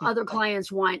if other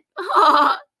clients want.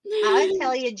 I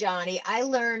tell you, Jonnie, I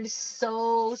learned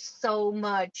so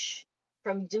much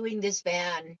from doing this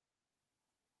van.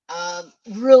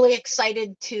 Really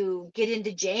excited to get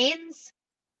into Jane's.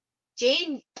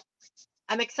 Jane,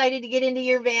 I'm excited to get into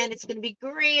your van. It's going to be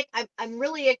great. I'm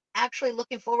really actually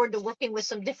looking forward to working with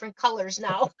some different colors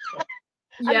now.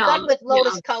 Yeah, I'm done with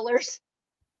Lotus colors.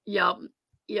 Yep.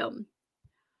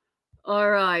 All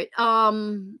right.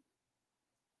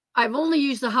 I've only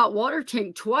used the hot water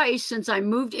tank twice since I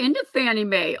moved into Fannie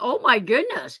Mae. Oh my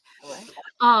goodness.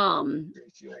 How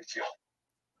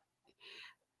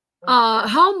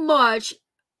much?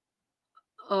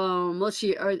 Let's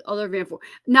see. Other van for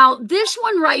now. This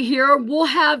one right here. We'll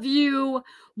have you.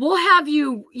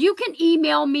 You can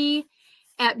email me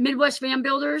at Midwest Van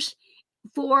Builders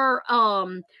for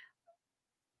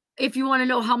if you want to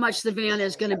know how much the van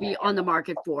is going to be on the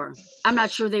market for. I'm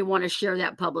not sure they want to share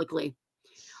that publicly.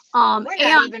 We're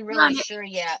not even really sure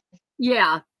yet.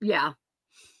 Yeah.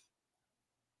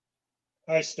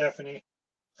 Hi, Stephanie.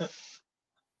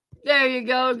 There you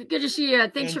go. Good to see you.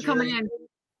 Thanks for coming in.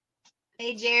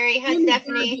 Hey, Jerry. Hi,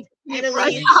 Stephanie.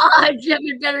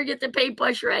 Jimmy better get the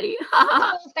paintbrush ready.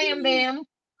 Bam, bam.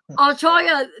 I'll tell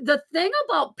you, the thing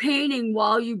about painting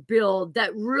while you build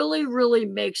that really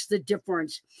makes the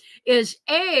difference is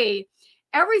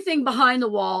everything behind the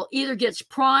wall either gets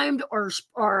primed or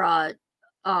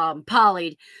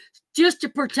polyed just to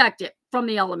protect it from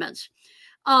the elements.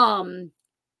 So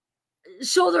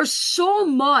there's so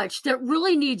much that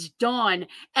really needs done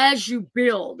as you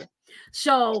build.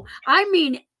 So, I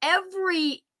mean,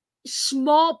 every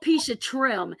small piece of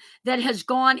trim that has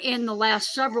gone in the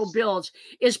last several builds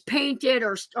is painted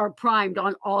or primed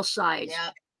on all sides.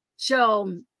 Yeah.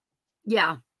 So,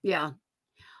 yeah.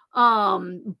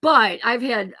 But I've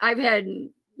had,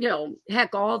 you know,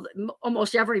 heck,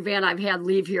 almost every van I've had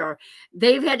leave here,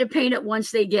 they've had to paint it once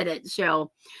they get it.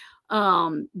 So,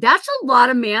 that's a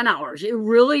lot of man hours. It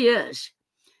really is.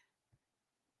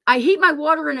 I heat my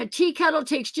water in a tea kettle,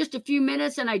 takes just a few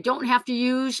minutes, and I don't have to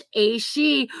use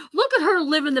AC. Look at her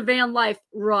living the van life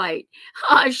right.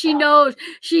 She knows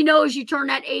you turn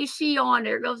that AC on.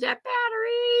 There goes that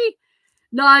battery.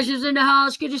 Naj is in the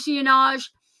house. Good to see you, Naj.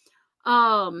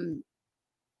 All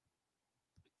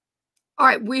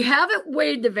right, we haven't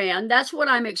weighed the van. That's what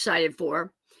I'm excited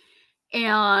for.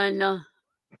 And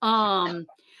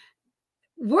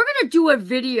we're going to do a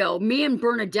video, me and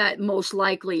Bernadette most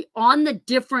likely, on the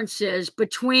differences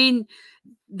between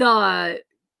the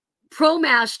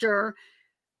ProMaster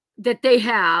that they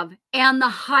have and the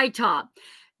high top.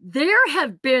 There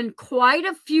have been quite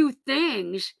a few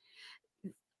things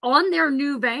on their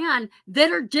new van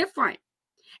that are different.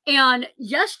 And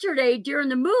yesterday during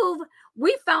the move,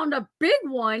 we found a big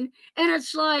one, and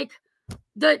it's like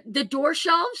the door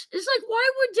shelves. It's like, why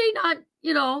would they not,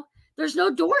 you know, there's no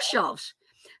door shelves.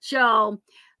 So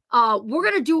we're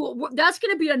going to do, that's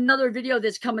going to be another video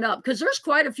that's coming up because there's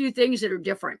quite a few things that are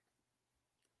different.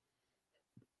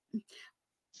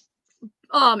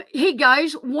 Hey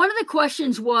guys, one of the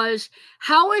questions was,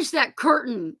 how is that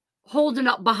curtain holding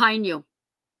up behind you?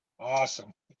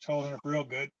 Awesome. It's holding up real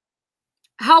good.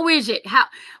 How is it?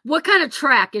 What kind of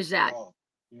track is that?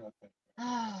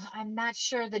 I'm not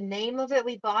sure the name of it.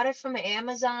 We bought it from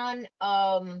Amazon.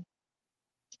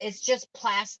 It's just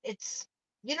plastic. It's,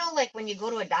 you know, like when you go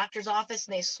to a doctor's office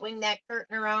and they swing that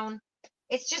curtain around.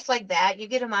 It's just like that. You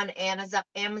get them on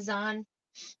Amazon.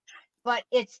 But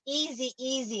it's easy.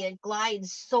 It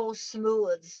glides so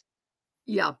smooth.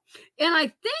 Yeah. And I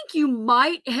think you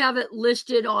might have it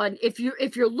listed on, if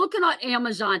you're looking on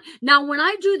Amazon. Now, when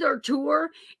I do their tour,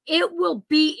 it will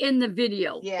be in the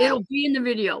video. Yeah. It'll be in the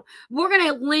video. We're going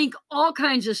to link all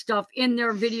kinds of stuff in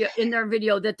their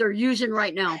video that they're using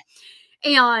right now.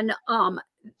 And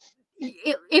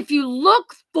if you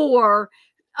look for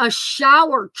a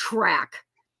shower track,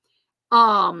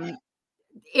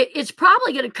 it's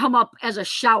probably going to come up as a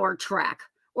shower track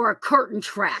or a curtain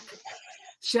track.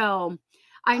 So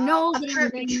I know a that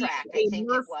curtain they track, need I a think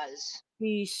it was.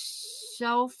 Murphy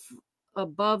shelf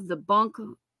above the bunk.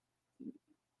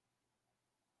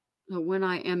 So when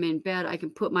I am in bed, I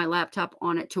can put my laptop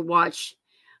on it to watch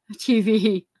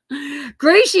TV.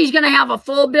 Gracie's going to have a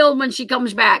full build when she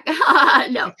comes back.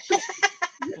 No.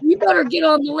 You better get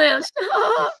on the list.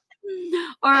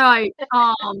 All right.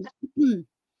 All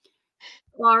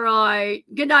right.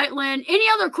 Good night, Lynn. Any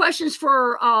other questions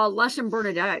for Les and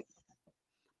Bernadette?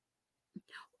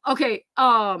 Okay.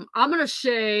 I'm gonna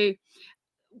say,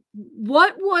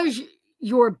 what was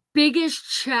your biggest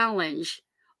challenge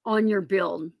on your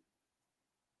build?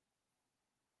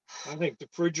 I think the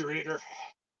refrigerator.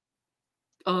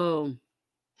 Oh,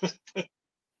 That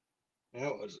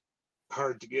was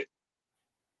hard to get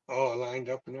all lined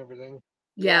up and everything.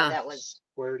 yeah. That was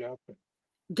Squared up.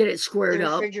 Get it squared the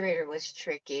up. refrigerator was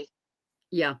tricky.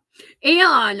 Yeah.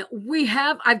 And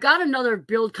I've got another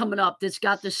build coming up that's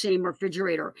got the same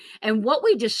refrigerator. And what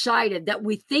we decided that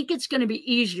we think it's going to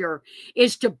be easier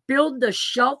is to build the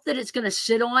shelf that it's going to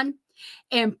sit on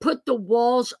and put the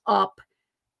walls up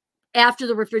after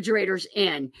the refrigerator's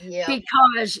in. Yeah.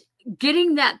 Because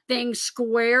getting that thing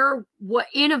square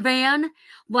in a van,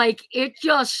 like it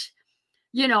just,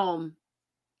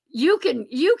 you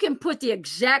can put the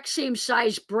exact same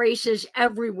size braces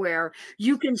everywhere.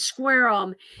 You can square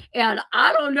them. And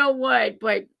I don't know what,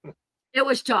 but it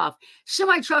was tough.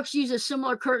 Semi trucks use a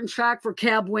similar curtain track for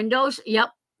cab windows. Yep.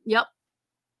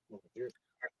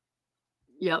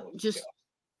 Just,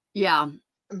 yeah.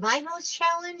 My most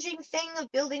challenging thing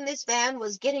of building this van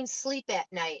was getting sleep at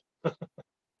night.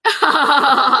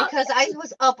 Because I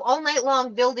was up all night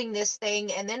long building this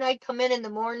thing, and then I'd come in the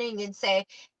morning and say,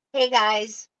 "Hey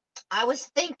guys, I was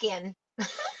thinking."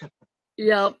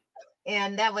 Yep.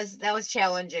 And that was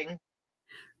challenging.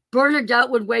 Bernadette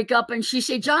would wake up and she'd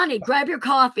say, "Jonnie, grab your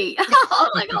coffee." I'm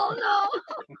like, oh no.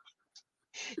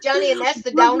 Jonnie, and that's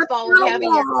the downfall of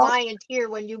having your client here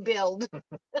when you build.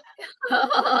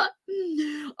 All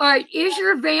right. Is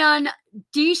your van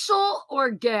diesel or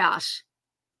gas?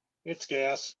 It's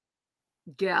gas.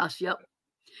 Gas, yep.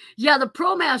 Yeah, the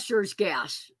ProMaster is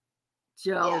gas.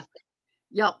 So, Yeah.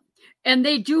 Yep. And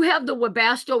they do have the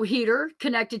Webasto heater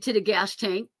connected to the gas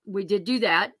tank. We did do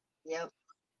that. Yep.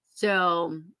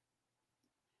 So,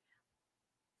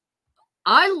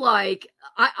 I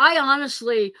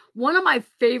honestly, one of my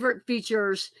favorite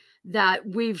features that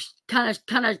we've kind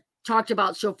of talked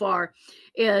about so far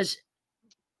is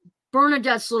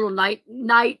Bernadette's little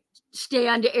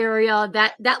nightstand area.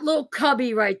 That little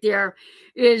cubby right there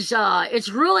is it's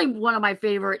really one of my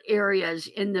favorite areas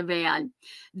in the van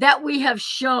that we have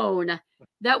shown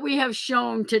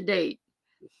to date.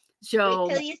 So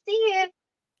wait till you see it.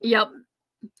 Yep.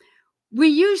 We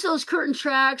use those curtain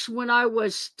tracks when I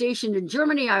was stationed in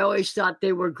Germany. I always thought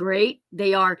they were great.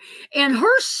 They are. And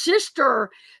her sister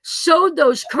sewed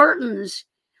those curtains.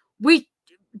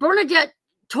 Bernadette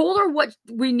told her what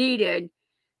we needed,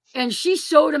 and she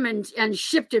sewed them and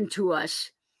shipped them to us.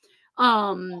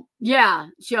 Yeah.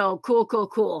 So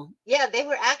cool. Yeah, they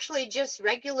were actually just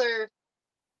regular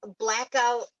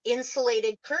blackout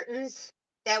insulated curtains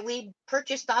that we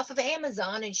purchased off of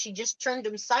Amazon, and she just turned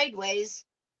them sideways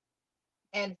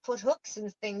and put hooks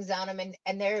and things on them,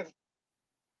 and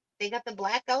they got the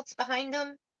blackouts behind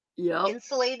them. Yep.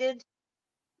 Insulated.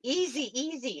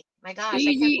 Easy. My gosh, I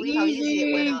can't believe how easy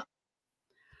it went up.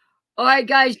 All right,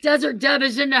 guys, Desert Deb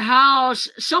is in the house.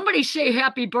 Somebody say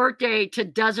happy birthday to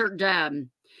Desert Deb.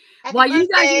 While you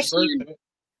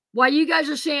guys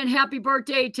are saying happy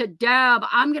birthday to Deb,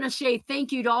 I'm going to say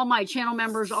thank you to all my channel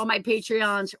members, all my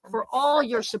Patreons, for all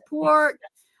your support,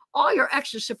 all your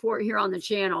extra support here on the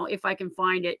channel, if I can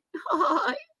find it.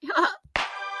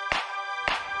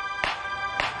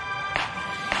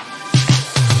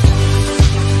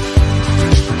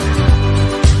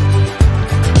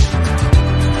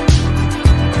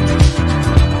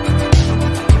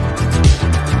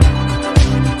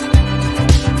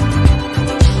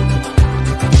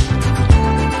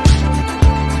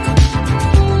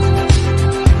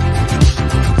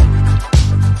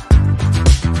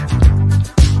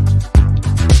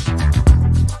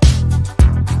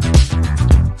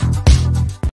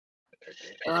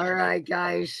 All right,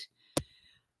 guys.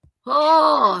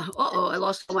 I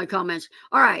lost all my comments.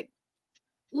 All right.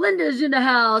 Linda's in the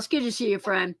house. Good to see you,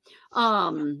 friend.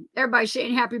 Everybody's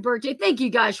saying happy birthday. Thank you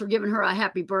guys for giving her a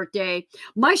happy birthday.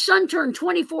 My son turned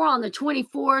 24 on the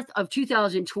 24th of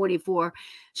 2024.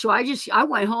 So I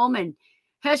went home and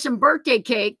had some birthday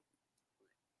cake,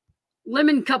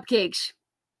 lemon cupcakes.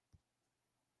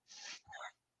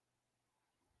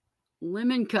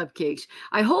 Lemon cupcakes.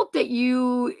 I hope that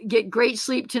you get great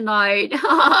sleep tonight.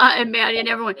 And Maddie and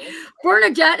everyone.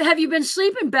 Bernadette, have you been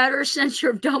sleeping better since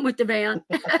you're done with the van?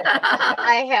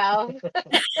 I have.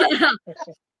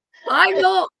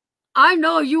 I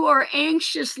know you are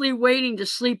anxiously waiting to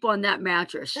sleep on that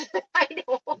mattress. I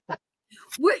know.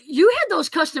 You had those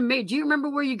custom made. Do you remember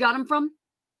where you got them from?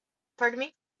 Pardon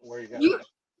me? Where you got You- it?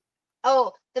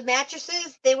 Oh, the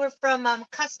mattresses, they were from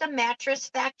Custom Mattress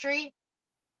Factory.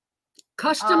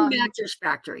 Custom Mattress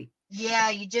Factory.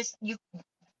 Yeah,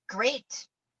 great.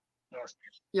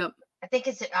 Yep. I think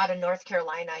it's out of North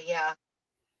Carolina. Yeah.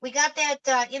 We got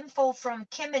that info from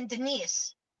Kim and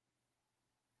Denise.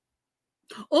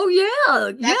 Oh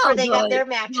yeah, That's where they got their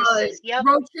mattresses. Yep.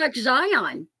 Rotex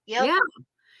Zion. Yep. Yeah.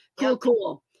 Cool, Yep.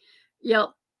 cool.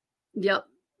 Yep.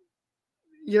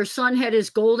 Your son had his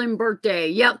golden birthday.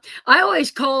 Yep. I always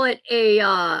call it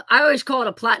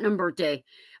a platinum birthday.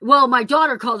 Well, my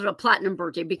daughter called it a platinum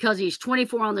birthday because he's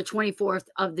 24 on the 24th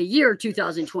of the year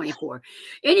 2024.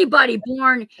 Anybody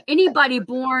born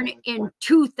in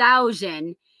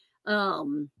 2000,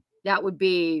 that would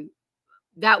be,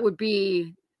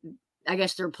 I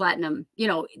guess they're platinum. You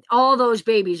know, all those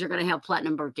babies are going to have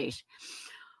platinum birthdays.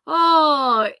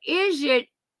 Oh, is it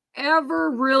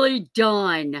ever really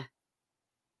done?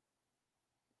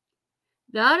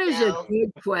 That is No. a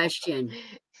good question.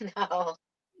 No.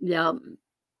 Yeah.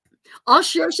 I'll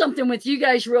share something with you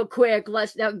guys real quick.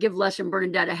 That'll give Les and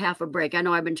Bernadette a half a break. I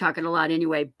know I've been talking a lot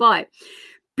anyway, but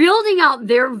building out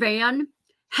their van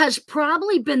has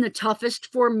probably been the toughest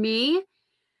for me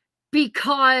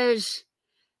because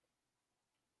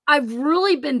I've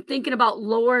really been thinking about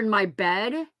lowering my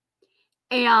bed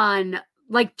and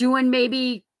like doing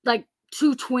maybe like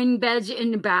 2 twin beds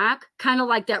in the back, kind of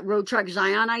like that road truck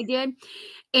Zion I did.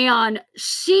 And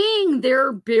seeing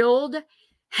their build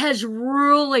has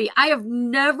really, I have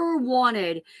never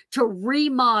wanted to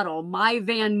remodel my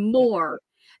van more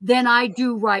than I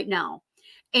do right now.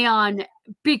 And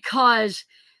because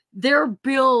their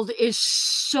build is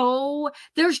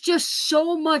there's just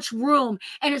so much room,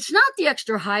 and it's not the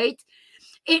extra height.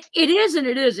 It is and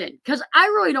it isn't, because I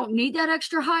really don't need that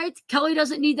extra height. Kelly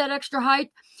doesn't need that extra height.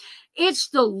 It's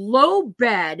the low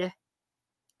bed.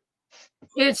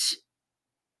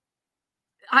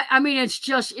 I mean,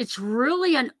 it's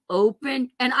really an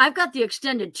open, and I've got the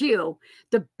extended too.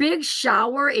 The big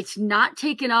shower, it's not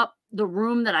taking up the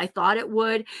room that I thought it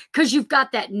would, because you've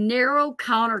got that narrow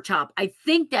countertop. I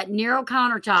think that narrow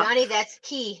countertop. Jonnie, that's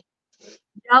key.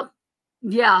 Yep.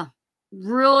 Yeah.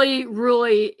 Really,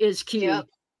 really is key. Yep.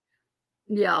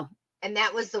 Yeah. And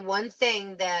that was the one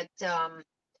thing that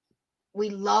we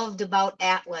loved about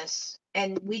Atlas.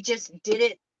 And we just did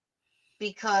it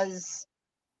because,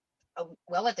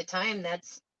 well, at the time,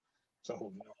 it's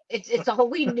all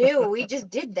we knew. We just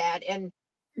did that. And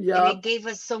it gave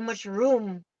us so much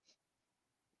room.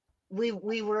 We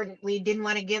didn't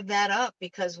want to give that up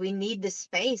because we need the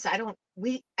space. I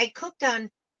cooked on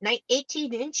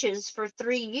 18 inches for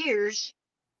 3 years.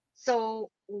 So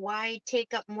why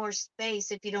take up more space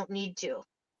if you don't need to?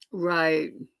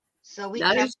 Right. So we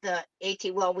kept the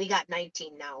 18. Well, we got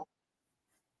 19 now.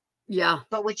 Yeah.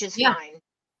 But which is fine.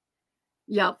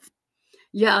 Yep.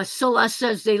 Yeah. Celeste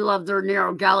says they love their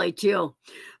narrow galley too.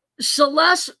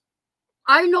 Celeste,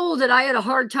 I know that I had a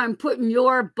hard time putting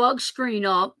your bug screen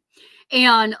up,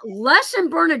 and Les and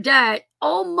Bernadette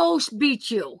almost beat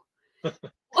you.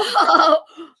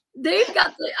 They've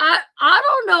got I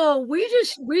don't know.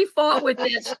 We fought with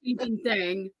that stinking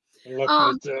thing. And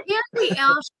we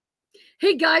asked,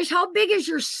 hey guys, how big is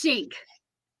your sink?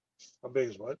 How big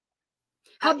is what?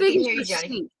 How big is your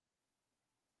sink?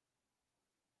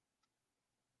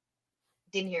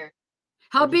 Didn't hear.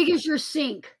 How big is your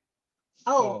sink?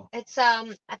 Oh, it's I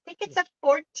think it's a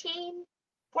 14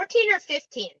 or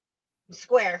 15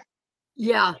 square.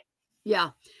 Yeah.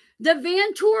 The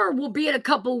van tour will be in a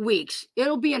couple weeks.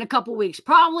 It'll be in a couple weeks.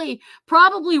 Probably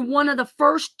one of the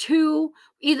first two,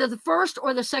 either the first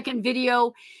or the second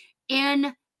video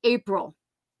in April.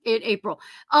 Did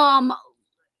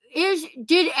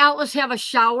Atlas have a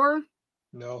shower?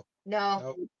 No.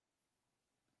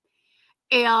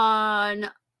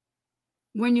 And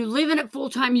when you live in it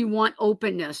full time, you want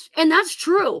openness. And that's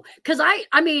true. Because I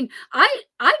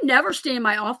never stay in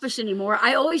my office anymore.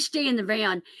 I always stay in the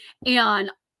van.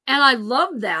 And I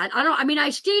love that. I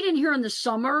stayed in here in the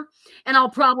summer, and I'll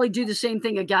probably do the same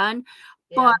thing again.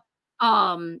 Yeah. But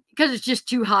because it's just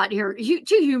too hot here,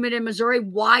 too humid in Missouri.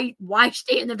 Why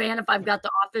stay in the van if I've got the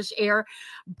office air?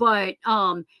 But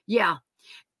yeah.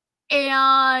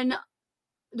 And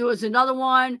there was another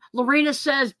one. Lorena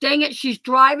says, dang it, she's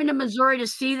driving to Missouri to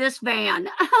see this van.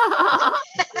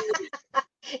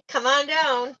 Come on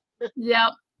down.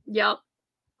 Yep. Yep.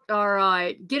 All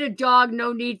right. Get a dog.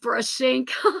 No need for a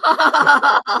sink.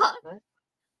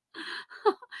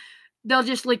 They'll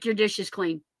just lick your dishes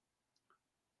clean.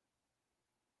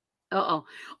 Uh-oh.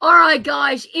 All right,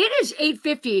 guys. It is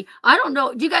 8:50. I don't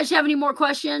know. Do you guys have any more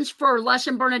questions for Les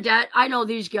and Bernadette? I know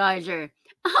these guys are.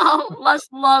 Oh, Les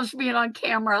loves being on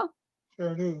camera.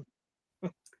 Sure do.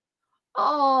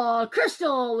 Oh,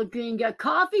 Crystal, we can get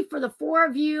coffee for the 4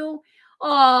 of you.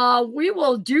 We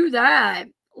will do that.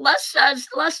 Les says,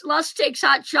 Les takes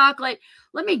hot chocolate.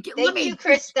 Thank you,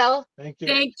 Crystal. Thank you.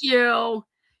 Thank you.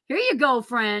 Here you go,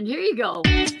 friend. Here you go.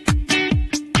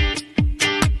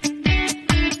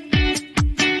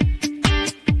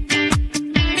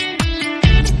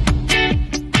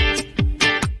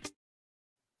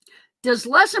 Does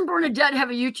Les and Bernadette have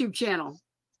a YouTube channel?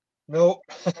 Nope.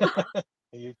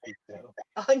 YouTube channel.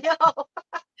 Oh no.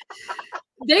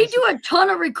 They do a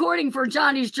ton of recording for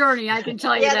Jonnie's Journey, I can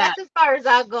tell you Yeah, that. that's as far as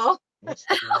I'll go.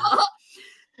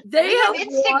 They have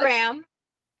Instagram.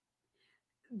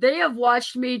 They have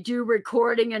watched me do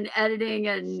recording and editing,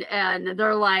 and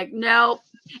they're like, no.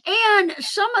 And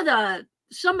some of the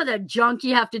junk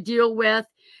you have to deal with,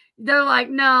 they're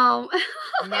like, no.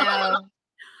 No.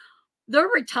 They're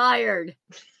retired.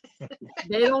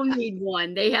 They don't need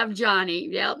one. They have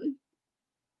Jonnie. Yep.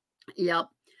 Yep.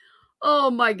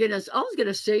 Oh my goodness. I was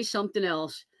gonna say something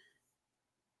else.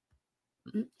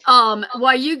 While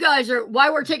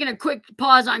we're taking a quick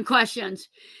pause on questions.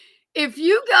 If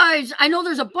you guys, I know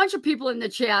there's a bunch of people in the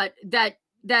chat that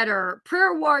are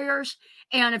prayer warriors,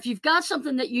 and if you've got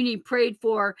something that you need prayed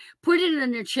for, put it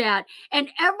in the chat. And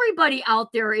everybody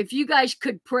out there, if you guys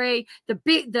could pray,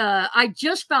 I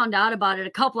just found out about it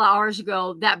a couple of hours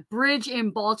ago, that bridge in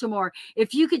Baltimore.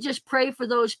 If you could just pray for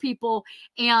those people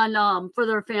and for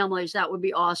their families, that would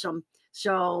be awesome.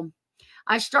 So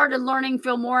I started learning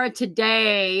Filmora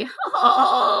today.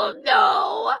 Oh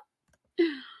no.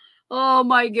 Oh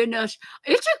my goodness.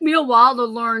 It took me a while to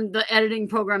learn the editing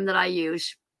program that I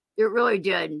use. It really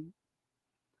did.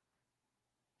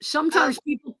 Sometimes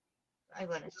people. I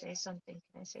want to say something.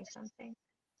 Can I say something?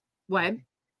 What?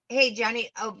 Hey,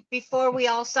 Jonnie, before we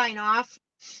all sign off,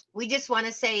 we just want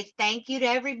to say thank you to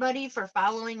everybody for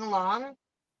following along.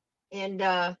 And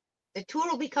the tool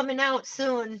will be coming out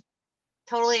soon.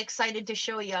 Totally excited to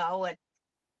show y'all what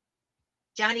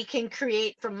Jonnie can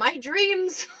create from my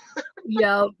dreams.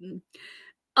 Yeah.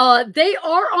 They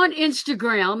are on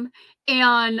Instagram,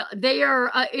 and they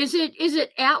are, is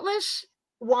it Atlas?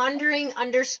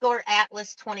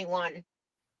 Wandering_Atlas21.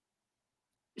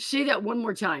 Say that one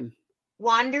more time.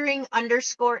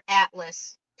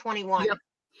 Wandering_Atlas21. Yep.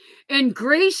 And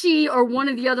Gracie or one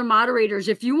of the other moderators,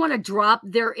 if you want to drop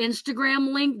their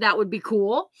Instagram link, that would be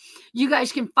cool. You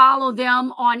guys can follow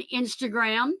them on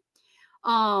Instagram.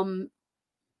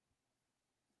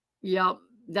 Yep,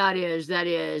 that is. Yep.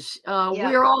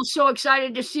 We are all so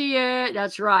excited to see it.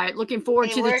 That's right. Looking forward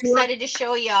to the tour. We're excited to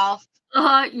show y'all.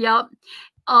 Yep.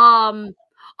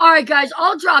 All right, guys,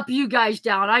 I'll drop you guys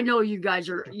down. I know you guys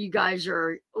are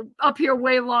up here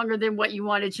way longer than what you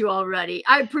wanted to already.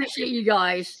 I appreciate you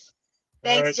guys.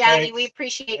 Thanks, right, Jonnie. thanks. We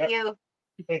appreciate you.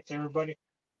 Thanks, everybody.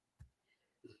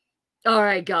 All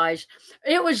right, guys.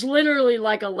 It was literally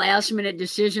like a last-minute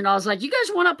decision. I was like, you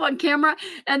guys want up on camera?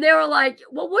 And they were like,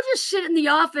 well, we'll just sit in the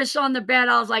office on the bed.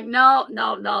 I was like, no,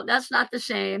 that's not the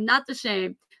same. Not the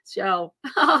same. So,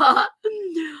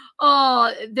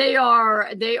 oh, they are.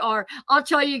 I'll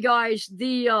tell you guys,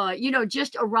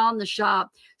 just around the shop,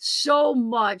 so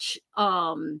much,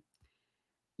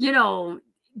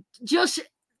 just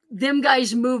them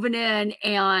guys moving in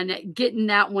and getting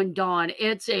that one done.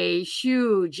 It's a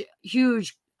huge,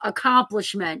 huge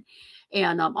accomplishment.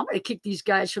 And I'm going to kick these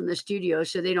guys from the studio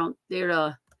so they don't,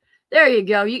 there you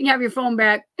go. You can have your phone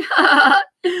back.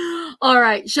 All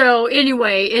right. So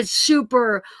anyway, it's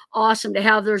super awesome to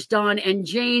have theirs done. And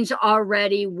Jane's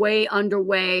already way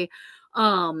underway.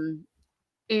 And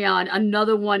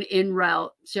another one en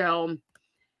route. So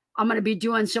I'm going to be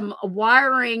doing some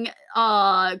wiring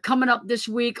coming up this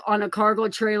week on a cargo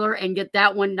trailer and get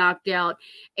that one knocked out.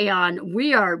 And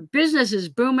business is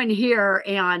booming here.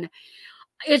 And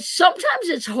sometimes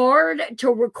it's hard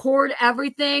to record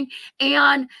everything.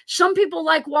 And some people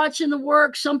like watching the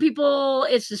work. Some people,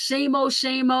 it's the same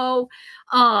old.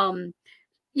 A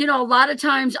lot of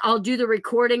times I'll do the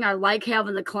recording. I like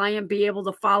having the client be able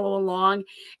to follow along.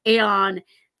 And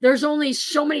there's only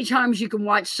so many times you can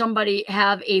watch somebody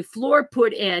have a floor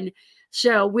put in.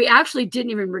 So we actually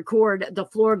didn't even record the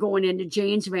floor going into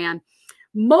Jane's van,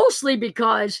 mostly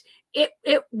because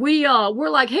we're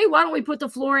like, hey, why don't we put the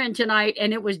floor in tonight?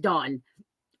 And it was done.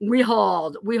 We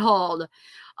hauled.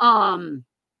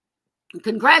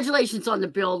 Congratulations on the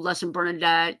build, Lesson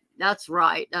Bernadette. That's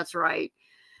right.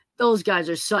 Those guys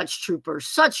are such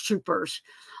troopers.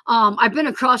 I've been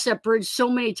across that bridge so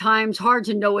many times, hard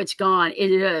to know it's gone.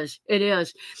 It is.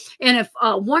 And if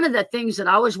one of the things that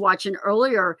I was watching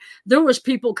earlier, there was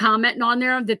people commenting on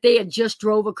there that they had just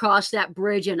drove across that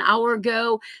bridge an hour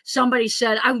ago. Somebody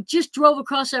said, I just drove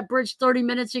across that bridge 30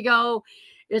 minutes ago.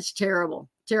 It's terrible.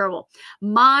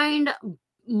 Mind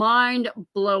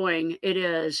blowing. It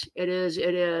is.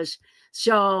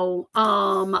 So,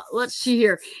 let's see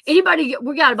here. Anybody,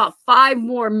 we got about 5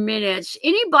 more minutes.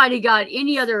 Anybody got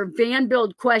any other van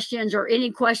build questions or any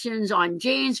questions on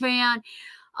Jane's van?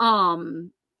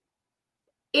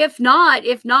 If not,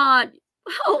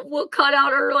 we'll cut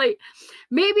out early.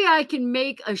 Maybe I can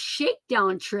make a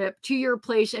shakedown trip to your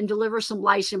place and deliver some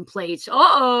license plates.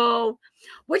 Uh-oh.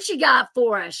 What you got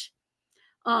for us?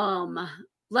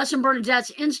 Lesson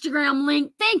Bernadette's Instagram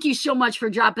link. Thank you so much for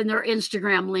dropping their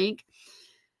Instagram link.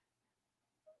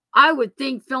 I would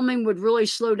think filming would really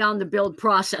slow down the build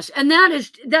process. And that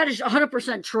is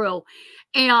 100% true.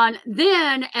 And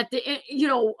then at the,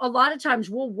 a lot of times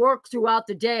we'll work throughout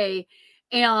the day,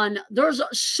 and there's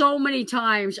so many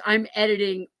times I'm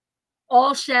editing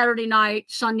all Saturday night,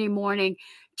 Sunday morning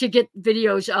to get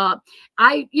videos up.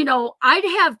 I'd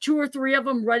have 2 or 3 of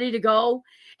them ready to go.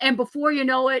 And before you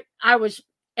know it, I was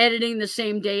editing the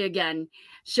same day again.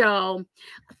 So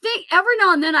I think every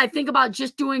now and then I think about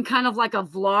just doing kind of like a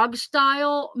vlog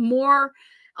style more.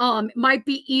 Might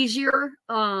be easier.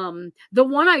 The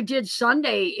one I did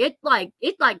Sunday, it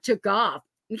took off.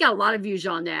 We got a lot of views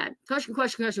on that.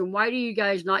 Question. Why do you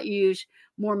guys not use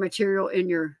more material in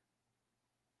your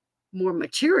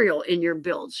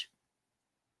builds?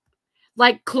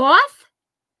 Like cloth?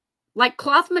 Like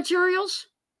cloth materials?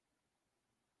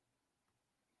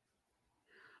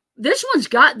 This one's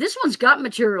got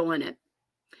material in it.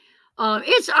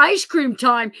 It's ice cream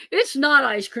time. It's not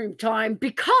ice cream time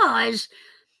because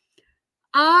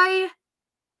I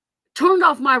turned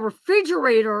off my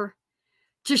refrigerator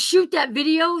to shoot that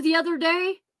video the other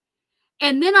day.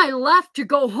 And then I left to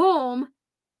go home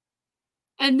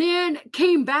and then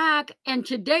came back. And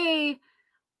today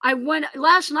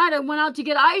last night I went out to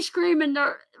get ice cream and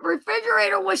the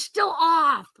refrigerator was still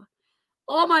off.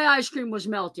 All my ice cream was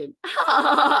melted.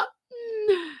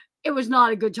 It was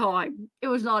not a good time.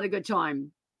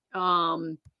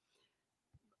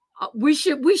 We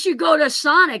should go to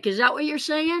Sonic. Is that what you're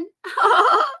saying?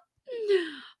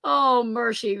 Oh,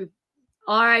 mercy.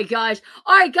 All right, guys,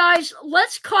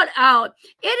 let's cut out.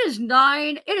 It is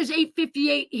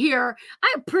 8:58 here.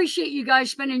 I appreciate you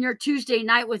guys spending your Tuesday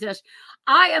night with us.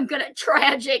 I am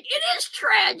tragic. It is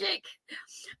tragic.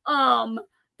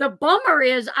 The bummer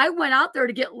is I went out there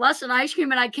to get Lesson ice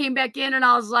cream and I came back in and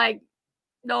I was like,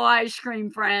 no ice cream,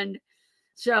 friend.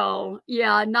 So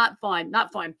yeah, not fun.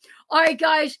 All right,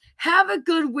 guys, have a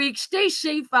good week. Stay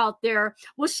safe out there.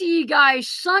 We'll see you guys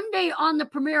Sunday on the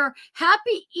premiere.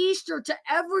 Happy Easter to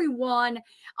everyone.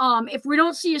 If we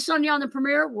don't see you Sunday on the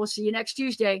premiere, we'll see you next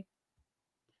Tuesday.